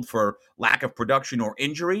get pulled for lack of production or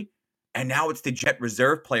injury? And now it's the Jet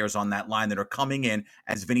reserve players on that line that are coming in,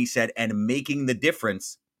 as Vinny said, and making the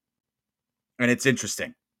difference. And it's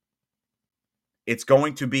interesting. It's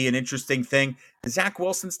going to be an interesting thing. The Zach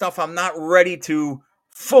Wilson stuff, I'm not ready to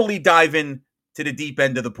fully dive in to the deep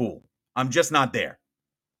end of the pool. I'm just not there.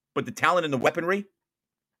 But the talent and the weaponry,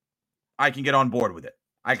 I can get on board with it.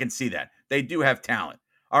 I can see that. They do have talent.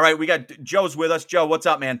 All right, we got Joe's with us. Joe, what's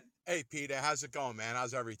up, man? Hey, Peter, how's it going, man?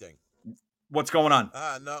 How's everything? What's going on?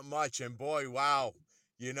 Not much. And boy, wow.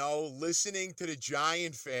 You know, listening to the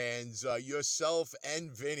Giant fans, yourself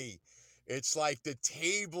and Vinny, it's like the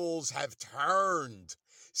tables have turned,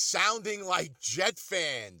 sounding like Jet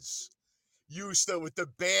fans used to, with the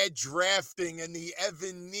bad drafting and the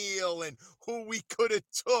Evan Neal and who we could have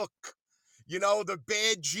took, you know, the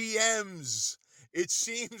bad GMs. It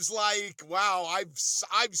seems like, wow, I've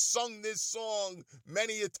sung this song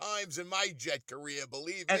many a times in my Jet career,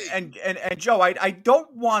 believe me. And Joe, I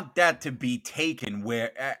don't want that to be taken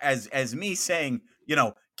where as me saying, you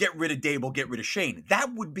know, get rid of Dable, get rid of Shane.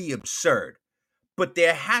 That would be absurd. But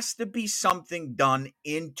there has to be something done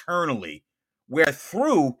internally where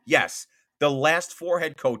through, yes, the last 4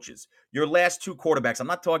 head coaches, your last 2 quarterbacks, I'm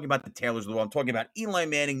not talking about the Taylors of the world, I'm talking about Eli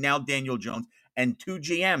Manning, now Daniel Jones, and 2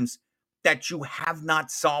 GMs, that you have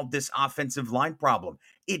not solved this offensive line problem.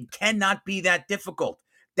 It cannot be that difficult.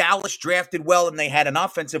 Dallas drafted well, and they had an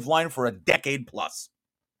offensive line for a decade plus.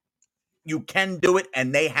 You can do it,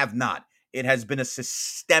 and they have not. It has been a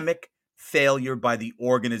systemic failure by the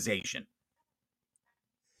organization.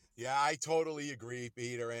 Yeah, I totally agree,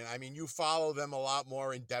 Peter. And I mean, you follow them a lot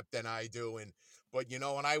more in depth than I do. But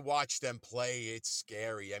when I watch them play, it's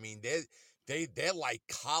scary. I mean, they're like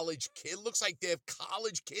college kids. Looks like they have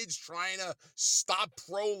college kids trying to stop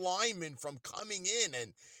pro linemen from coming in,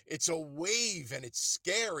 and it's a wave, and it's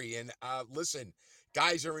scary. And listen,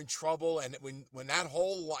 guys are in trouble, and when that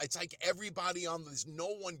whole, it's like everybody there's no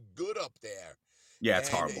one good up there. Yeah, it's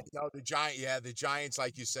And horrible. the Giants,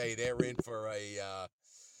 like you say, they're in for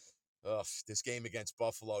this game against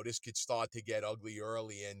Buffalo. This could start to get ugly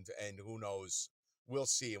early, and who knows? We'll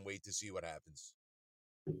see and wait to see what happens.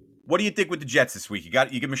 What do you think with the Jets this week? You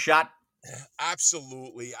give them a shot?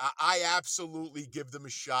 Absolutely. I absolutely give them a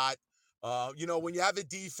shot. When you have a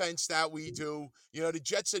defense that we do, the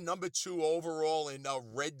Jets are number 2 overall in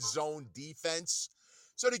red zone defense.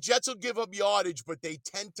 So the Jets will give up yardage, but they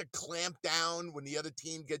tend to clamp down when the other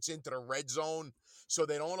team gets into the red zone. So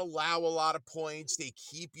they don't allow a lot of points. They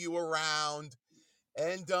keep you around.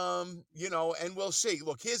 And, and we'll see.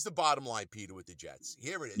 Look, here's the bottom line, Peter, with the Jets.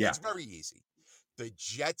 Here it is. Yeah. It's very easy. The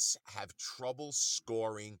Jets have trouble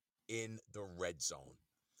scoring in the red zone.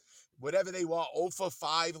 Whatever they were, 0 for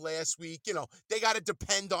 5 last week, they got to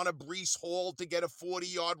depend on a Breece Hall to get a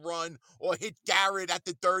 40-yard run or hit Garrett at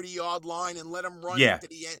the 30-yard line and let him run into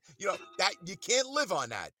the end. That you can't live on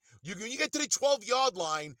that. When you get to the 12-yard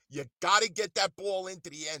line, you got to get that ball into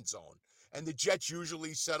the end zone. And the Jets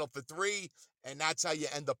usually settle for 3, and that's how you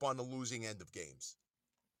end up on the losing end of games.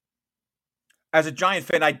 As a Giant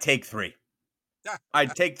fan, I'd take 3.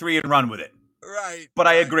 I'd take 3 and run with it. Right. But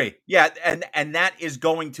I agree. Yeah, and that is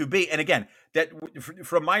going to be, and again, that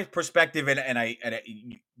from my perspective, and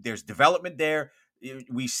there's development there.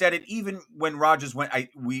 We said it even when Rodgers went.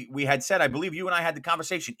 We had said, I believe you and I had the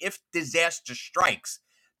conversation. If disaster strikes,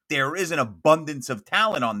 there is an abundance of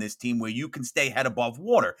talent on this team where you can stay head above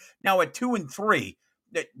water. Now at 2 and 3,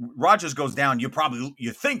 Rodgers goes down. You're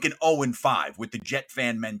thinking 0 and 5 with the Jet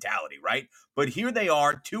fan mentality, right? But here they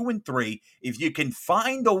are, 2 and 3. If you can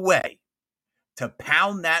find a way to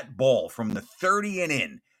pound that ball from the 30 and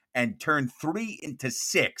in and turn 3 into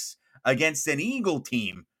 6 against an Eagle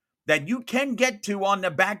team that you can get to on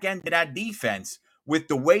the back end of that defense with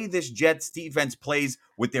the way this Jets defense plays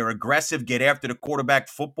with their aggressive get after the quarterback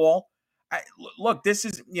football. Look, this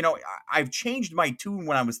is, I've changed my tune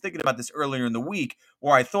when I was thinking about this earlier in the week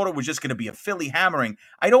where I thought it was just going to be a Philly hammering.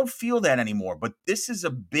 I don't feel that anymore, but this is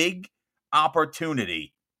a big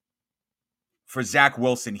opportunity for Zach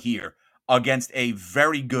Wilson here against a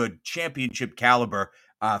very good championship caliber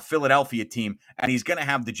Philadelphia team, and he's going to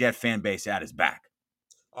have the Jet fan base at his back.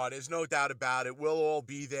 Oh, there's no doubt about it. We'll all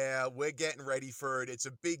be there. We're getting ready for it. It's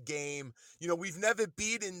a big game. We've never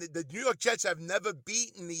beaten the New York Jets have never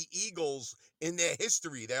beaten the Eagles in their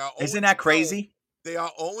history. Isn't that crazy? They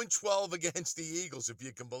are 0-12 against the Eagles, if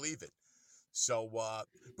you can believe it. So,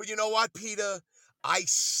 but you know what, Peter? I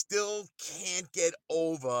still can't get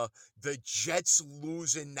over the Jets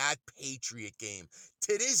losing that Patriot game.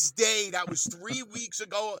 To this day, that was 3 weeks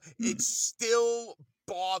ago. It still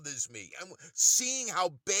bothers me. And seeing how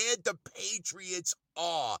bad the Patriots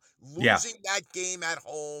are, losing that game at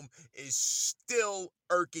home is still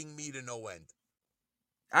irking me to no end.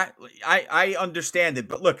 I understand it,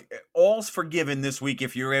 but look, all's forgiven this week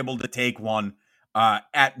if you're able to take one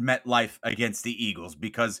at MetLife against the Eagles,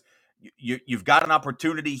 because you've got an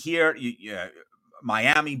opportunity here.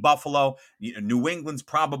 Miami, Buffalo, New England's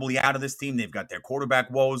probably out of this team. They've got their quarterback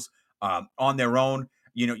woes on their own.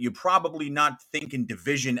 You're probably not thinking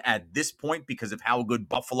division at this point because of how good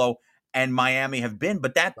Buffalo and Miami have been.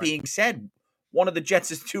 But that being said, one of the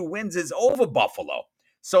Jets' 2 wins is over Buffalo.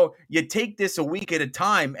 So you take this a week at a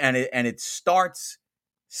time, and it starts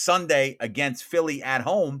Sunday against Philly at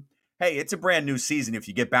home. Hey, it's a brand new season if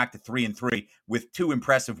you get back to 3 and 3 with 2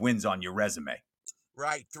 impressive wins on your resume.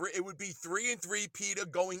 Right. It would be 3 and 3, Peter,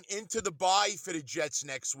 going into the bye for the Jets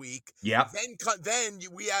next week. Yeah. Then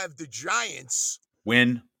we have the Giants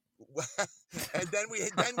win. And then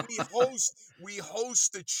we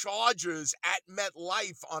host the Chargers at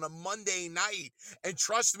MetLife on a Monday night. And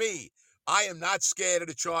trust me, I am not scared of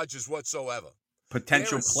the Chargers whatsoever.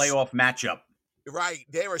 Potential playoff matchup. Right.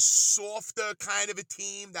 They're a softer kind of a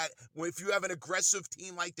team that if you have an aggressive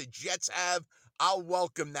team like the Jets have, I'll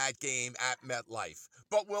welcome that game at MetLife.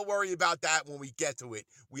 But we'll worry about that when we get to it.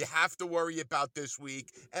 We have to worry about this week,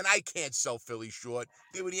 and I can't sell Philly short.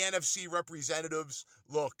 They were the NFC representatives.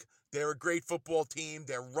 Look, they're a great football team.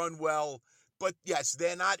 They're run well. But yes,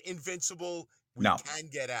 they're not invincible. We can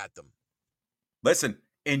get at them. Listen,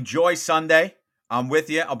 enjoy Sunday. I'm with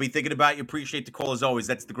you. I'll be thinking about you. Appreciate the call as always.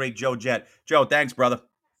 That's the great Joe Jet. Joe, thanks, brother.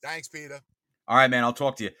 Thanks, Peter. All right, man. I'll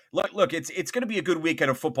talk to you. Look. It's going to be a good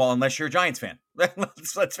weekend of football unless you're a Giants fan.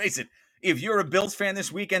 Let's face it. If you're a Bills fan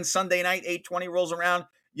this weekend, Sunday night, 8:20 rolls around,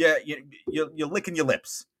 you're licking your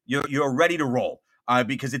lips. You're ready to roll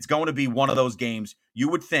because it's going to be one of those games you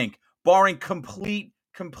would think, barring complete,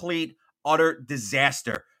 utter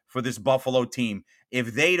disaster for this Buffalo team,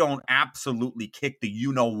 if they don't absolutely kick the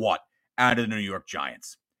you-know-what out of the New York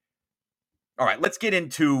Giants. All right, let's get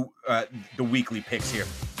into the weekly picks here.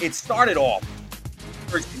 It started off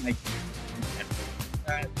Thursday night.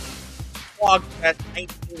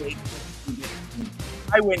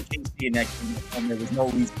 I win KC in that game, and there was no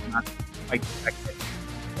reason not to fight the fact that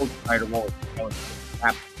Coach tired of rolling.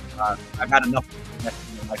 I've had enough of that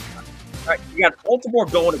in my lifetime. All right, you got Baltimore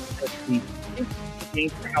going to KC. The game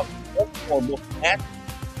for how Baltimore looked at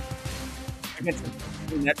against the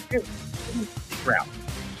team that's good. Crowd.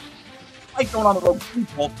 Like going on the road to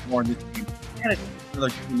Baltimore in this game, and it's another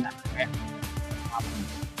team that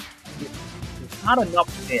there's not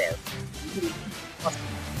enough there.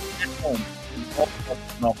 At home,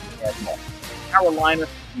 Carolina,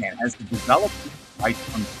 man, has to develop right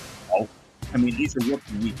from I mean, these are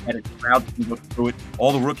rookie week-headed crowds can go through it.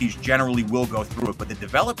 All the rookies generally will go through it, but the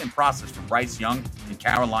development process for Bryce Young in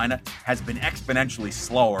Carolina has been exponentially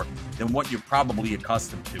slower than what you're probably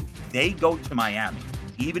accustomed to. They go to Miami,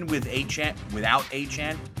 even with without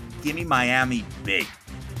Achane. Give me Miami big,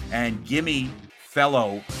 and give me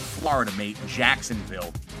fellow Florida mate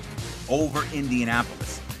Jacksonville over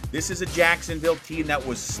Indianapolis. This is a Jacksonville team that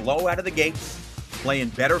was slow out of the gates, playing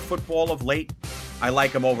better football of late. I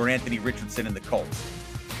like them over Anthony Richardson and the Colts.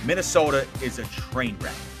 Minnesota is a train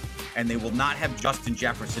wreck, and they will not have Justin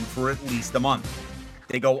Jefferson for at least a month.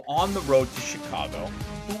 They go on the road to Chicago,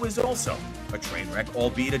 who is also a train wreck,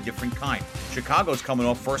 albeit a different kind. Chicago's coming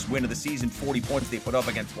off first win of the season, 40 points they put up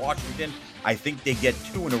against Washington. I think they get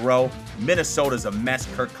 2 in a row. Minnesota's a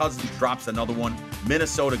mess. Kirk Cousins drops another one.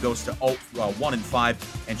 Minnesota goes to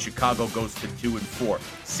 1-5, and Chicago goes to 2-4.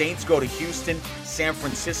 Saints go to Houston. San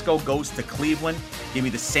Francisco goes to Cleveland. Give me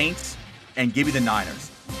the Saints and give me the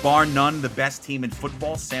Niners. Bar none, the best team in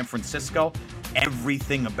football, San Francisco.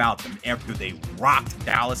 Everything about them after they rocked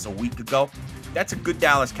Dallas a week ago. That's a good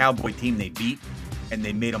Dallas Cowboy team they beat, and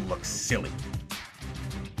they made them look silly.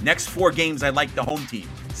 Next 4 games, I like the home team.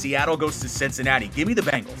 Seattle goes to Cincinnati. Give me the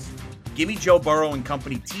Bengals. Give me Joe Burrow and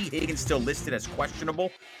company. T. Higgins still listed as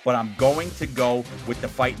questionable, but I'm going to go with the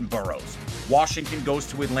fighting Burrows. Washington goes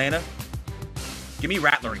to Atlanta. Give me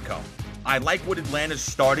Rattler and Co. I like what Atlanta's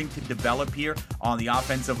starting to develop here on the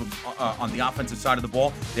offensive side of the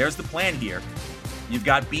ball. There's the plan here. You've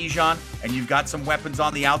got Bijan, and you've got some weapons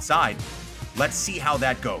on the outside. Let's see how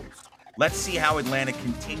that goes. Let's see how Atlanta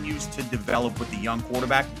continues to develop with the young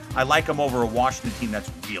quarterback. I like them over a Washington team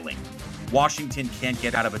that's reeling. Washington can't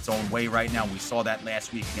get out of its own way right now. We saw that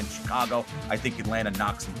last week against Chicago. I think Atlanta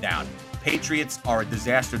knocks them down. Patriots are a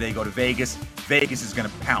disaster. They go to Vegas. Vegas is going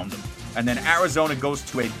to pound them. And then Arizona goes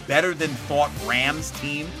to a better-than-thought Rams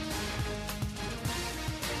team.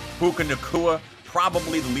 Puka Nacua,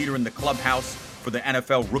 probably the leader in the clubhouse for the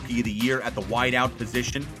NFL Rookie of the Year at the wideout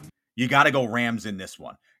position. You got to go Rams in this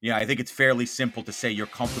one. Yeah, I think it's fairly simple to say you're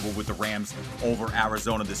comfortable with the Rams over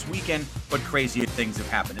Arizona this weekend, but crazier things have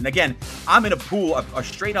happened. And again, I'm in a pool, a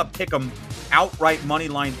straight-up pick'em outright money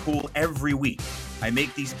line pool every week. I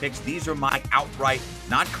make these picks. These are my outright,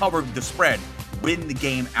 not cover the spread, win the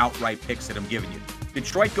game outright picks that I'm giving you.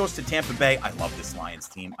 Detroit goes to Tampa Bay. I love this Lions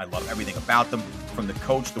team. I love everything about them, from the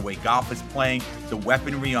coach, the way Goff is playing, the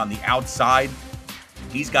weaponry on the outside.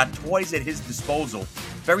 He's got toys at his disposal,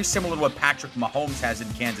 very similar to what Patrick Mahomes has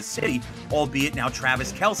in Kansas City, albeit now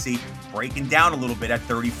Travis Kelce breaking down a little bit at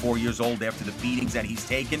 34 years old after the beatings that he's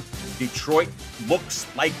taken. Detroit looks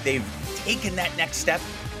like they've taken that next step.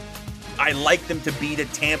 I like them to beat a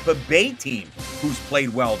Tampa Bay team who's played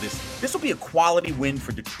well. This will be a quality win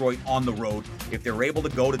for Detroit on the road if they're able to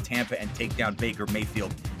go to Tampa and take down Baker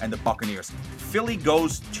Mayfield and the Buccaneers. Philly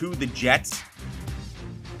goes to the Jets.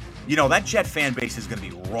 You know, that Jet fan base is going to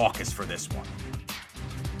be raucous for this one.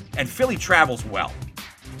 And Philly travels well.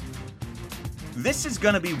 This is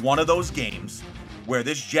going to be one of those games where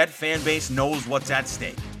this Jet fan base knows what's at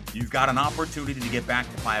stake. You've got an opportunity to get back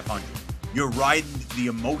to 500. You're riding the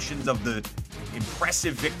emotions of the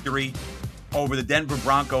impressive victory over the Denver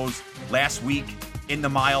Broncos last week in the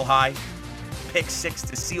Mile High. Pick 6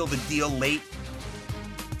 to seal the deal late.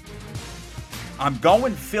 I'm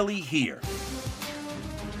going Philly here,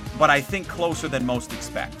 but I think closer than most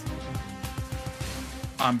expect.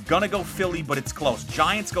 I'm going to go Philly, but it's close.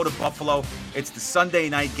 Giants go to Buffalo. It's the Sunday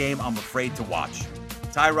night game I'm afraid to watch.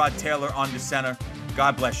 Tyrod Taylor under center.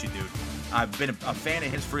 God bless you, dude. I've been a fan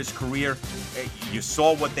of his for his career. You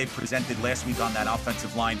saw what they presented last week on that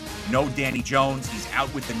offensive line. No Danny Jones. He's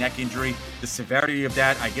out with the neck injury. The severity of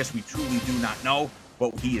that, I guess we truly do not know,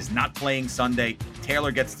 but he is not playing Sunday.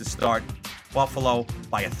 Taylor gets the start. Buffalo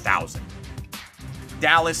by 1,000.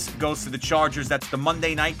 Dallas goes to the Chargers. That's the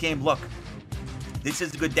Monday night game. Look, this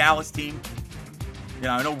is a good Dallas team. You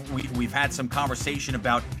know, I know we've had some conversation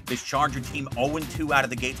about this Charger team 0-2 out of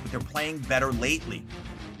the gates, but they're playing better lately.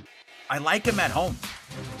 I like him at home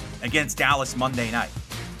against Dallas Monday night.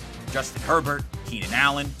 Justin Herbert, Keenan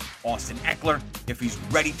Allen, Austin Eckler, if he's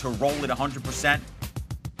ready to roll at 100%.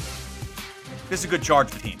 This is a good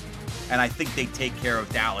Charger team, and I think they take care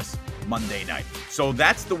of Dallas Monday night. So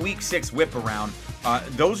that's the Week 6 whip around.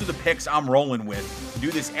 Those are the picks I'm rolling with.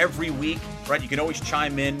 Do this every week, right? You can always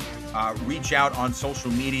chime in, reach out on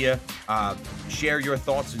social media, share your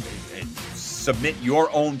thoughts, and submit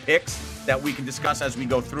your own picks that we can discuss as we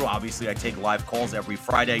go through. Obviously, I take live calls every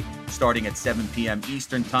Friday starting at 7 p.m.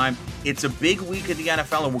 Eastern time. It's a big week of the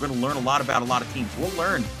NFL, and we're going to learn a lot about a lot of teams. We'll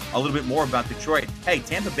learn a little bit more about Detroit. Hey,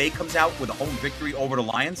 Tampa Bay comes out with a home victory over the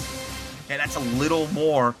Lions. Okay, that's a little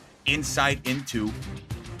more insight into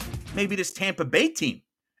maybe this Tampa Bay team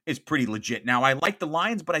is pretty legit. Now, I like the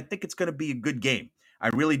Lions, but I think it's going to be a good game. I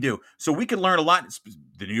really do. So we can learn a lot.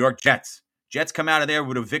 The New York Jets. Jets come out of there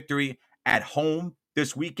with a victory at home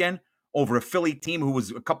this weekend over a Philly team who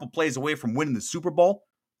was a couple plays away from winning the Super Bowl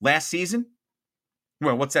last season.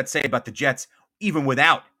 Well, what's that say about the Jets, even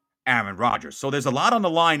without Aaron Rodgers? So there's a lot on the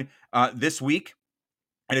line this week,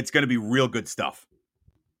 and it's going to be real good stuff.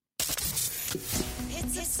 Hit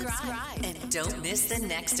subscribe and don't miss the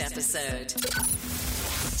next episode.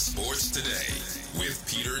 Sports Today with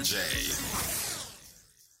Peter J.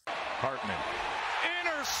 Hartman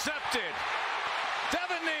intercepted.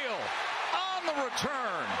 Devin Neal on the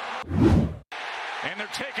return. And they're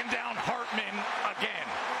taking down Hartman again.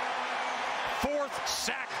 4th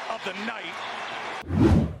sack of the night.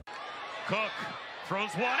 Cook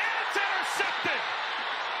throws one, and it's intercepted.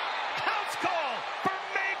 House call for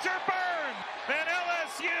Major Burn. And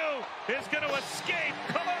LSU is going to escape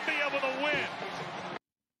Columbia with a win.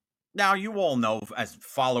 Now, you all know, as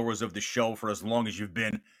followers of the show for as long as you've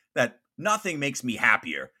been, that nothing makes me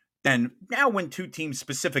happier than now when two teams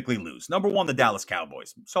specifically lose. Number one, the Dallas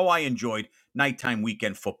Cowboys. So I enjoyed nighttime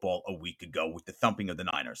weekend football a week ago with the thumping of the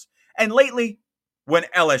Niners. And lately, when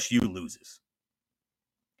LSU loses.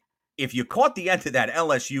 If you caught the end of that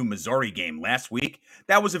LSU-Missouri game last week,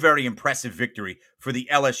 that was a very impressive victory for the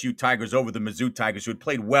LSU Tigers over the Mizzou Tigers, who had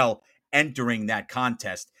played well entering that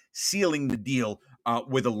contest, sealing the deal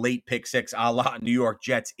with a late pick 6 a la New York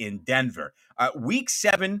Jets in Denver. Week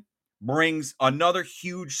 7 brings another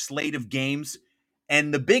huge slate of games,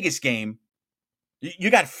 and the biggest game, you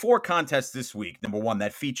got 4 contests this week, number one,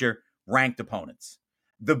 that feature ranked opponents.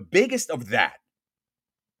 The biggest of that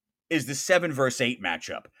is the 7 versus 8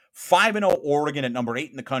 matchup. 5-0 Oregon at number 8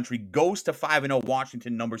 in the country goes to 5-0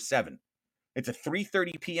 Washington, number 7. It's a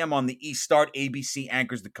 3:30 p.m. on the East start. ABC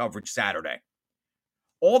anchors the coverage Saturday.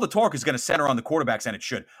 All the talk is going to center on the quarterbacks, and it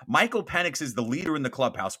should. Michael Penix is the leader in the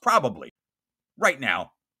clubhouse, probably, right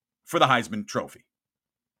now, for the Heisman Trophy.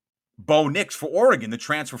 Bo Nix for Oregon, the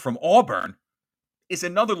transfer from Auburn, is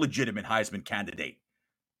another legitimate Heisman candidate.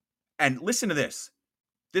 And listen to this.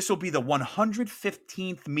 This will be the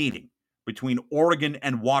 115th meeting between Oregon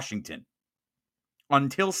and Washington.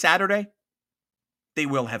 Until Saturday, they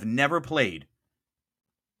will have never played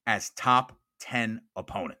as top 10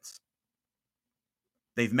 opponents.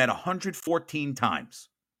 They've met 114 times.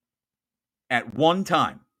 At one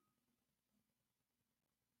time,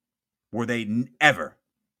 were they ever,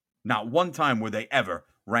 not one time were they ever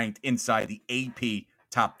ranked inside the AP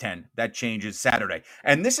top 10. That changes Saturday.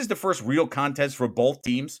 And this is the first real contest for both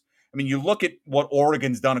teams. I mean, you look at what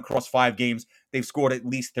Oregon's done across 5 games, they've scored at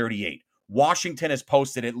least 38. Washington has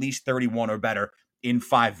posted at least 31 or better in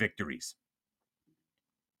 5 victories.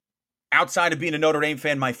 Outside of being a Notre Dame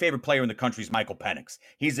fan, my favorite player in the country is Michael Penix.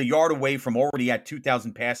 He's a yard away from already at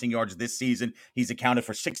 2,000 passing yards this season. He's accounted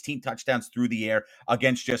for 16 touchdowns through the air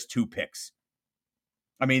against just 2 picks.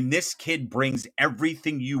 I mean, this kid brings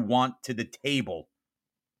everything you want to the table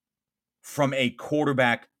from a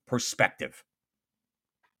quarterback perspective.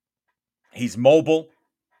 He's mobile.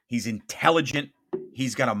 He's intelligent.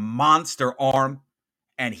 He's got a monster arm,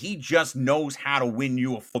 and he just knows how to win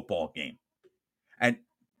you a football game. And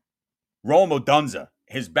Rome Odunze,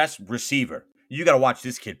 his best receiver, you got to watch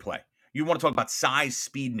this kid play. You want to talk about size,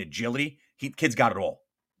 speed, and agility? Kid's got it all.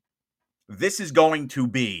 This is going to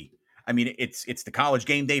be, I mean, it's the college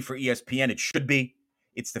game day for ESPN. It should be.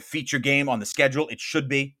 It's the feature game on the schedule. It should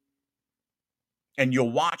be. And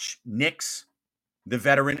you'll watch Nix, the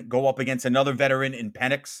veteran, go up against another veteran in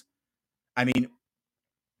Penix. I mean,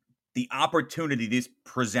 the opportunity this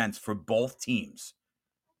presents for both teams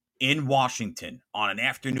in Washington on an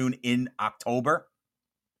afternoon in October,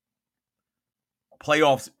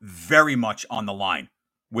 playoffs very much on the line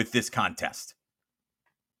with this contest.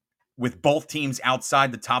 With both teams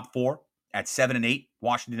outside the top 4 at 7 and 8,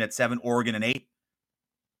 Washington at 7, Oregon at 8,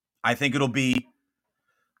 I think it'll be,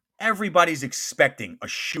 everybody's expecting a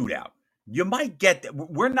shootout. You might get,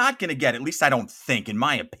 we're not going to get, at least I don't think, in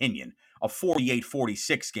my opinion, a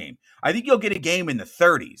 48-46 game. I think you'll get a game in the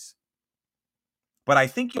 30s. But I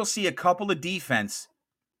think you'll see a couple of defenses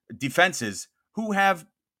who have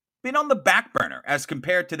been on the back burner as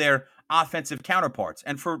compared to their offensive counterparts,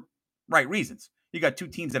 and for right reasons. You got two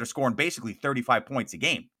teams that are scoring basically 35 points a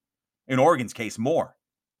game. In Oregon's case, more.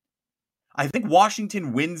 I think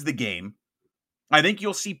Washington wins the game. I think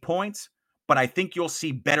you'll see points, but I think you'll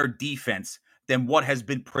see better defense than what has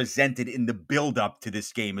been presented in the build-up to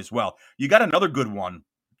this game as well. You got another good one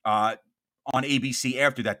on ABC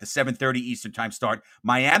after that, the 7:30 Eastern time start,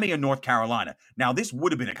 Miami and North Carolina. Now, this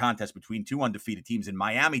would have been a contest between two undefeated teams, and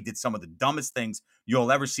Miami did some of the dumbest things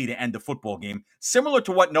you'll ever see to end a football game, similar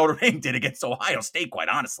to what Notre Dame did against Ohio State, quite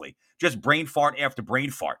honestly. Just brain fart after brain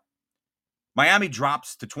fart. Miami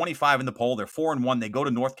drops to 25 in the poll. They're 4-1. They go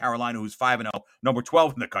to North Carolina, who's 5-0, number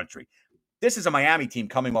 12 in the country. This is a Miami team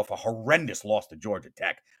coming off a horrendous loss to Georgia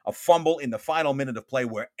Tech, a fumble in the final minute of play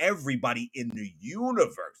where everybody in the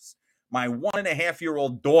universe, my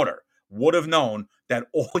 1.5-year-old daughter, would have known that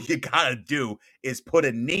all you got to do is put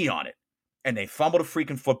a knee on it. And they fumbled a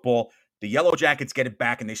freaking football. The Yellow Jackets get it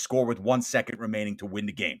back, and they score with 1 second remaining to win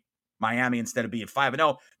the game. Miami, instead of being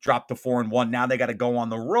 5-0, dropped to 4-1. Now they got to go on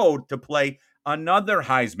the road to play another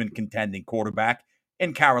Heisman contending quarterback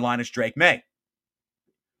in Carolina's Drake May,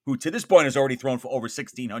 who to this point has already thrown for over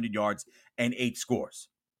 1,600 yards and 8 scores.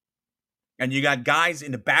 And you got guys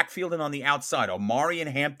in the backfield and on the outside. Omari and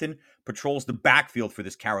Hampton patrols the backfield for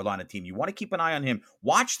this Carolina team. You want to keep an eye on him.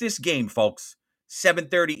 Watch this game, folks.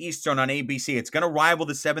 7:30 Eastern on ABC. It's going to rival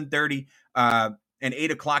the 7:30 and 8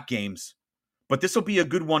 o'clock games. But this will be a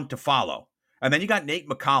good one to follow. And then you got Nate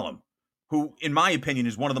McCollum, who, in my opinion,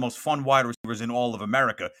 is one of the most fun wide receivers in all of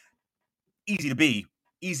America. Easier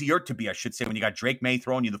to be, I should say, when you got Drake May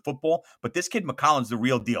throwing you the football. But this kid McCollum's the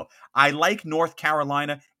real deal. I like North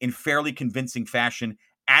Carolina in fairly convincing fashion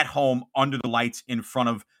at home under the lights in front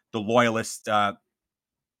of the Loyalists down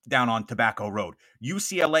on Tobacco Road.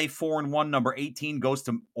 UCLA 4-1, number 18, goes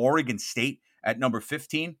to Oregon State at number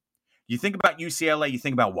 15. You think about UCLA, you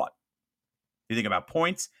think about what? You think about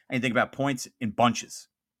points, and you think about points in bunches.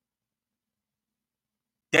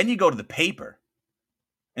 Then you go to the paper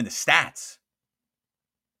and the stats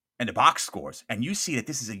and the box scores, and you see that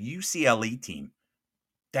this is a UCLA team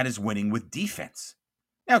that is winning with defense.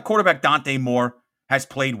 Now, quarterback Dante Moore has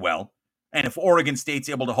played well, and if Oregon State's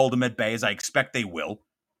able to hold them at bay, as I expect they will,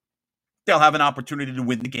 they'll have an opportunity to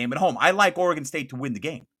win the game at home. I like Oregon State to win the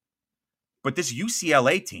game. But this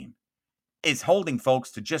UCLA team is holding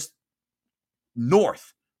folks to just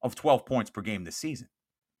north of 12 points per game this season.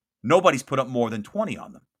 Nobody's put up more than 20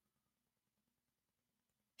 on them.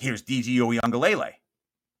 Here's DJ Uiagalelei,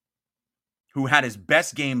 who had his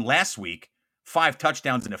best game last week, 5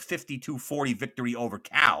 touchdowns in a 52-40 victory over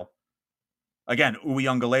Cal. Again,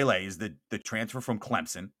 Uiagalelei is the transfer from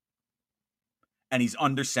Clemson, and he's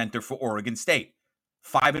under center for Oregon State.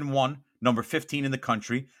 5-1, number 15 in the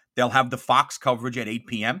country. They'll have the Fox coverage at 8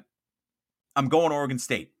 p.m. I'm going Oregon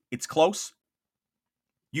State. It's close.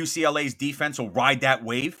 UCLA's defense will ride that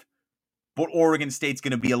wave, but Oregon State's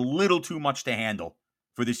going to be a little too much to handle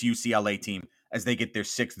for this UCLA team as they get their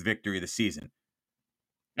 6th victory of the season.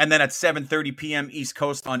 And then at 7:30 p.m. East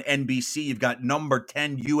Coast on NBC, you've got number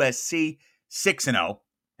 10 USC, 6-0,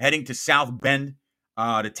 heading to South Bend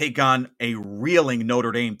to take on a reeling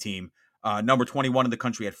Notre Dame team. Number 21 in the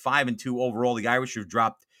country at 5-2 overall. The Irish have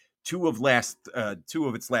dropped two of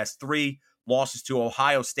its last 3 losses to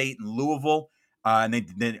Ohio State and Louisville. And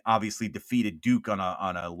they obviously defeated Duke on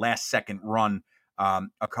a last-second run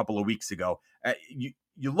a couple of weeks ago.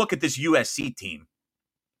 You look at this USC team.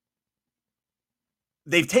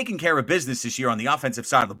 They've taken care of business this year on the offensive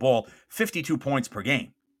side of the ball, 52 points per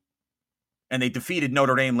game. And they defeated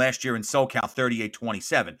Notre Dame last year in SoCal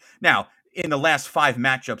 38-27. Now, in the last 5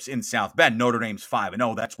 matchups in South Bend, Notre Dame's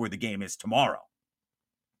 5-0. That's where the game is tomorrow.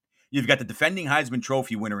 You've got the defending Heisman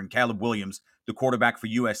Trophy winner in Caleb Williams, the quarterback for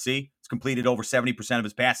USC. He's completed over 70% of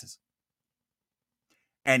his passes.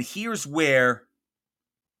 And here's where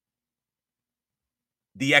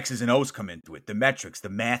the X's and O's come into it, the metrics, the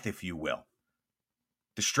math, if you will,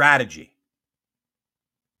 the strategy.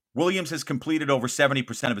 Williams has completed over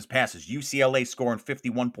 70% of his passes. UCLA scoring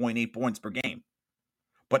 51.8 points per game.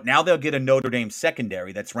 But now they'll get a Notre Dame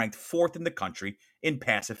secondary that's ranked 4th in the country in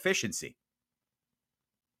pass efficiency.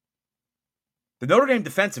 The Notre Dame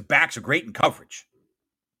defensive backs are great in coverage,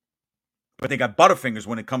 but they got butterfingers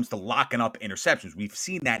when it comes to locking up interceptions. We've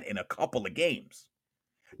seen that in a couple of games.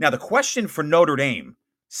 Now, the question for Notre Dame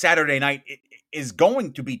Saturday night is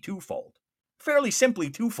going to be twofold, fairly simply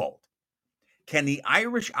twofold. Can the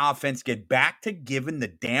Irish offense get back to giving the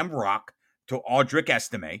damn rock to Audric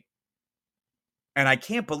Estime? And I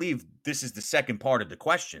can't believe this is the second part of the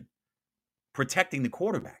question, protecting the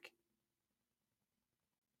quarterback.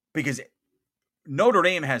 Because Notre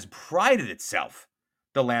Dame has prided itself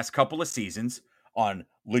the last couple of seasons on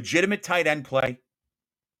legitimate tight end play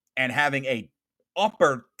and having a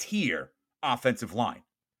upper tier offensive line.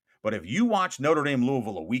 But if you watched Notre Dame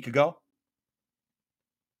Louisville a week ago,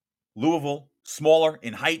 Louisville, smaller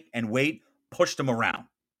in height and weight, pushed them around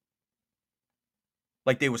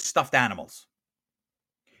like they were stuffed animals.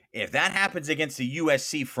 If that happens against the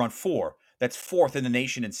USC front 4, that's 4th in the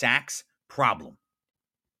nation in sacks, problem.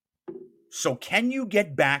 So can you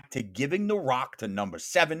get back to giving the rock to number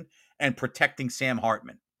 7 and protecting Sam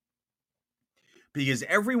Hartman? Because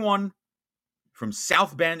everyone from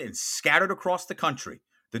South Bend and scattered across the country,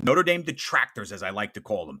 the Notre Dame detractors, as I like to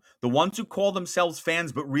call them, the ones who call themselves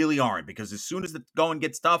fans but really aren't, because as soon as the going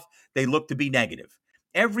gets tough, they look to be negative.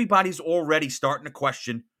 Everybody's already starting to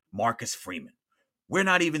question Marcus Freeman. We're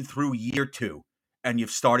not even through year 2, and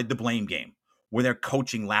you've started the blame game. Were there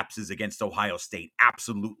coaching lapses against Ohio State?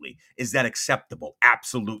 Absolutely. Is that acceptable?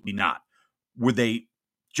 Absolutely not. Were they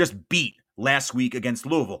just beat last week against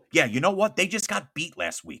Louisville? Yeah, you know what? They just got beat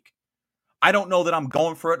last week. I don't know that I'm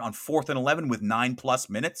going for it on 4th and 11 with 9+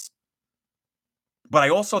 minutes. But I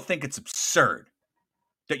also think it's absurd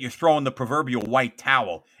that you're throwing the proverbial white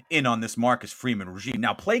towel in on this Marcus Freeman regime.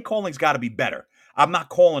 Now, play calling's got to be better. I'm not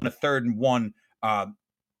calling a 3rd and 1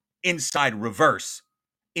 inside reverse,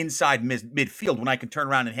 inside midfield when I can turn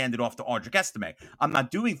around and hand it off to Audric Estime. I'm not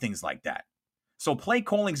doing things like that. So play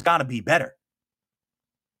calling's got to be better.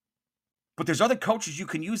 But there's other coaches you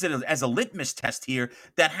can use it as a litmus test here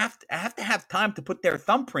that have to have time to put their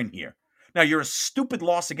thumbprint here. Now, you're a stupid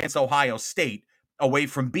loss against Ohio State away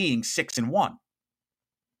from being 6-1.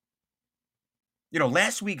 You know,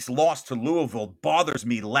 last week's loss to Louisville bothers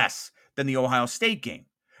me less than the Ohio State game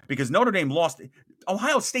because Notre Dame lost.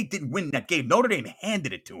 Ohio State didn't win that game. Notre Dame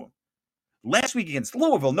handed it to them. Last week against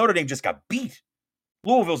Louisville, Notre Dame just got beat.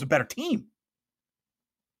 Louisville's a better team.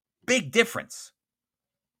 Big difference.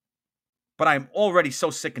 But I'm already so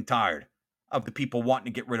sick and tired of the people wanting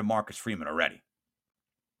to get rid of Marcus Freeman already.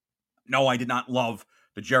 No, I did not love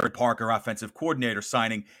the Jared Parker offensive coordinator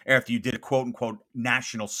signing after you did a quote-unquote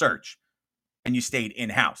national search and you stayed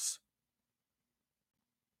in-house.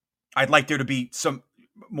 I'd like there to be some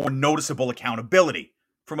more noticeable accountability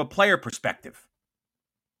from a player perspective.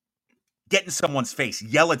 Get in someone's face,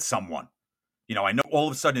 yell at someone. You know, I know all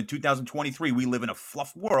of a sudden in 2023, we live in a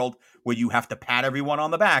fluff world where you have to pat everyone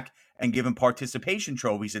on the back and give them participation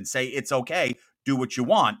trophies and say, it's okay, do what you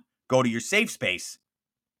want, go to your safe space.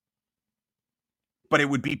 But it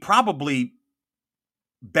would be probably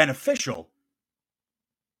beneficial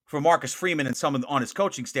for Marcus Freeman and someone on his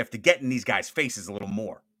coaching staff to get in these guys' faces a little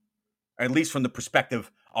more, at least from the perspective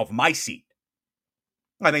of my seat.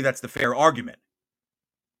 I think that's the fair argument.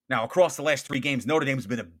 Now, across the last 3 games, Notre Dame's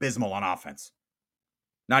been abysmal on offense.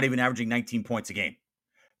 Not even averaging 19 points a game.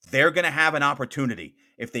 They're going to have an opportunity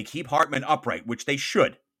if they keep Hartman upright, which they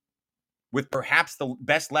should, with perhaps the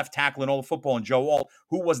best left tackle in all of football in Joe Alt,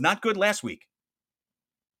 who was not good last week,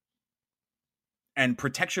 and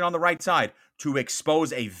protection on the right side to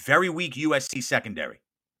expose a very weak USC secondary.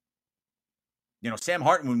 You know, Sam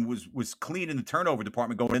Hartman was clean in the turnover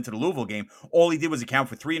department going into the Louisville game. All he did was account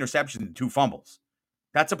for 3 interceptions and 2 fumbles.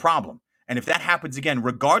 That's a problem. And if that happens again,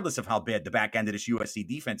 regardless of how bad the back end of this USC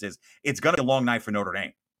defense is, it's going to be a long night for Notre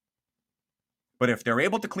Dame. But if they're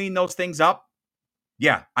able to clean those things up,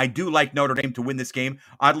 yeah, I do like Notre Dame to win this game.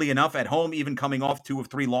 Oddly enough, at home, even coming off 2 of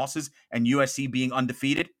 3 losses and USC being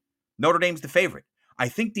undefeated, Notre Dame's the favorite. I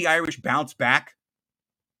think the Irish bounce back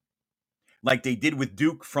like they did with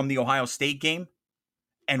Duke from the Ohio State game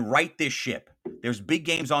and right this ship. There's big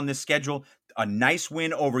games on this schedule. A nice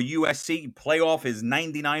win over USC. Playoff is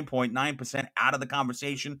 99.9% out of the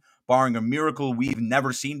conversation, barring a miracle we've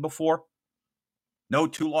never seen before. No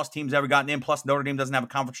 2-loss teams ever gotten in, plus Notre Dame doesn't have a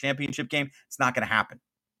conference championship game. It's not going to happen.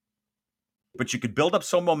 But you could build up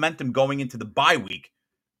some momentum going into the bye week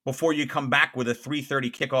before you come back with a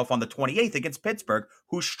 3:30 kickoff on the 28th against Pittsburgh,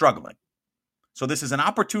 who's struggling. So this is an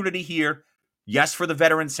opportunity here, yes, for the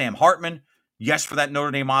veteran Sam Hartman, yes, for that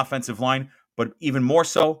Notre Dame offensive line, but even more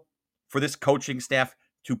so for this coaching staff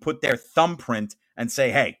to put their thumbprint and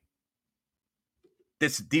say, hey,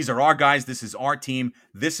 these are our guys, this is our team,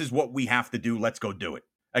 this is what we have to do, let's go do it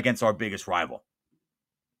against our biggest rival.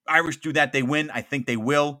 Irish do that, they win. I think they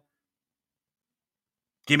will.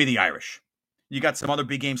 Give me the Irish. You got some other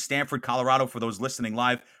big games. Stanford, Colorado, for those listening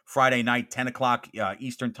live, Friday night, 10 o'clock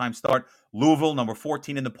Eastern time start. Louisville, number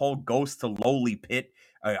 14 in the poll, goes to lowly Pitt.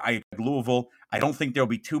 Louisville, I don't think there'll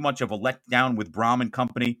be too much of a letdown with Braum and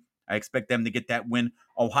company. I expect them to get that win.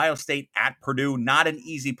 Ohio State at Purdue, not an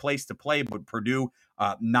easy place to play, but Purdue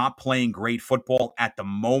not playing great football at the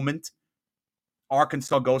moment.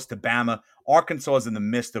 Arkansas goes to Bama. Arkansas is in the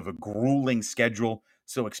midst of a grueling schedule,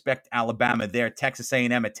 so expect Alabama there. Texas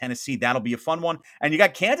A&M at Tennessee, that'll be a fun one. And you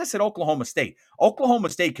got Kansas at Oklahoma State. Oklahoma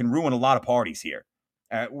State can ruin a lot of parties here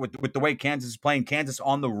with the way Kansas is playing. Kansas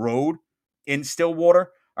on the road in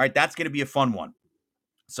Stillwater. All right, that's going to be a fun one.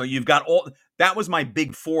 So you've got that was my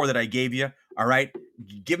big four that I gave you. All right.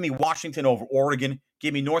 Give me Washington over Oregon.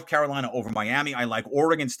 Give me North Carolina over Miami. I like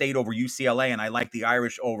Oregon State over UCLA, and I like the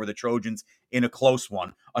Irish over the Trojans in a close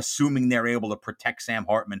one, assuming they're able to protect Sam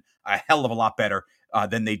Hartman a hell of a lot better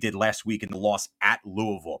than they did last week in the loss at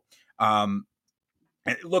Louisville.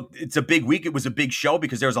 Look, it's a big week. It was a big show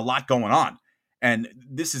because there's a lot going on. And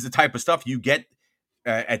this is the type of stuff you get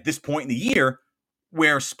at this point in the year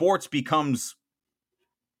where sports becomes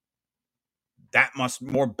that much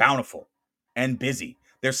more bountiful and busy.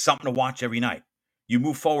 There's something to watch every night. You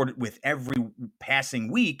move forward with every passing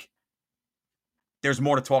week, there's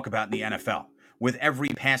more to talk about in the NFL. With every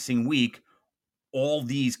passing week, all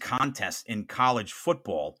these contests in college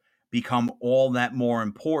football become all that more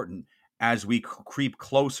important as we creep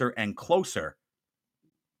closer and closer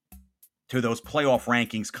to those playoff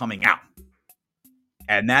rankings coming out.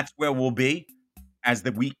 And that's where we'll be as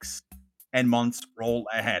the weeks and months roll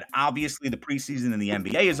ahead. Obviously, the preseason in the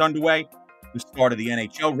NBA is underway. The start of the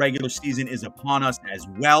NHL regular season is upon us as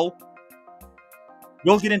well.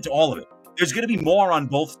 We'll get into all of it. There's going to be more on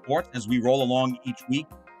both sports as we roll along each week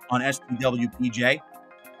on STWPJ.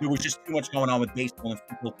 There was just too much going on with baseball and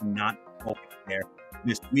football to not focus there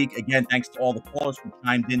this week. Again, thanks to all the callers who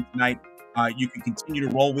chimed in tonight. You can continue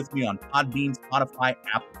to roll with me on Podbean, Spotify,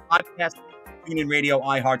 Apple Podcasts, TuneIn Radio,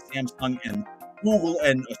 iHeart, Samsung, and Google,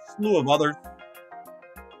 and a slew of others.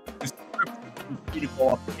 The subscription continue to go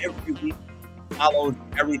up every week. Follows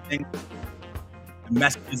everything. The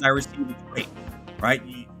messages I receive is great, right?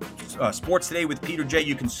 Sports Today with Peter J.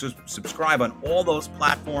 You can subscribe on all those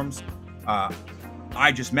platforms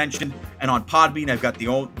I just mentioned, and on Podbean, I've got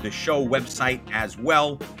the show website as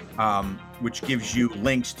well, which gives you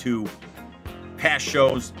links to past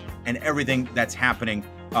shows and everything that's happening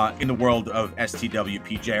in the world of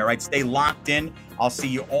STWPJ. All right, stay locked in. I'll see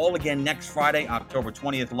you all again next Friday, October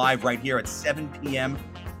 20th, live right here at 7 p.m.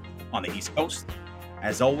 on the East Coast.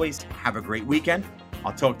 As always, have a great weekend.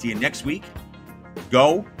 I'll talk to you next week.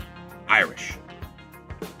 Go Irish.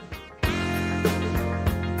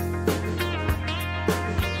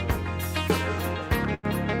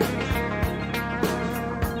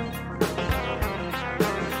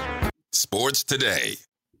 Sports Today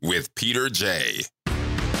with Peter J.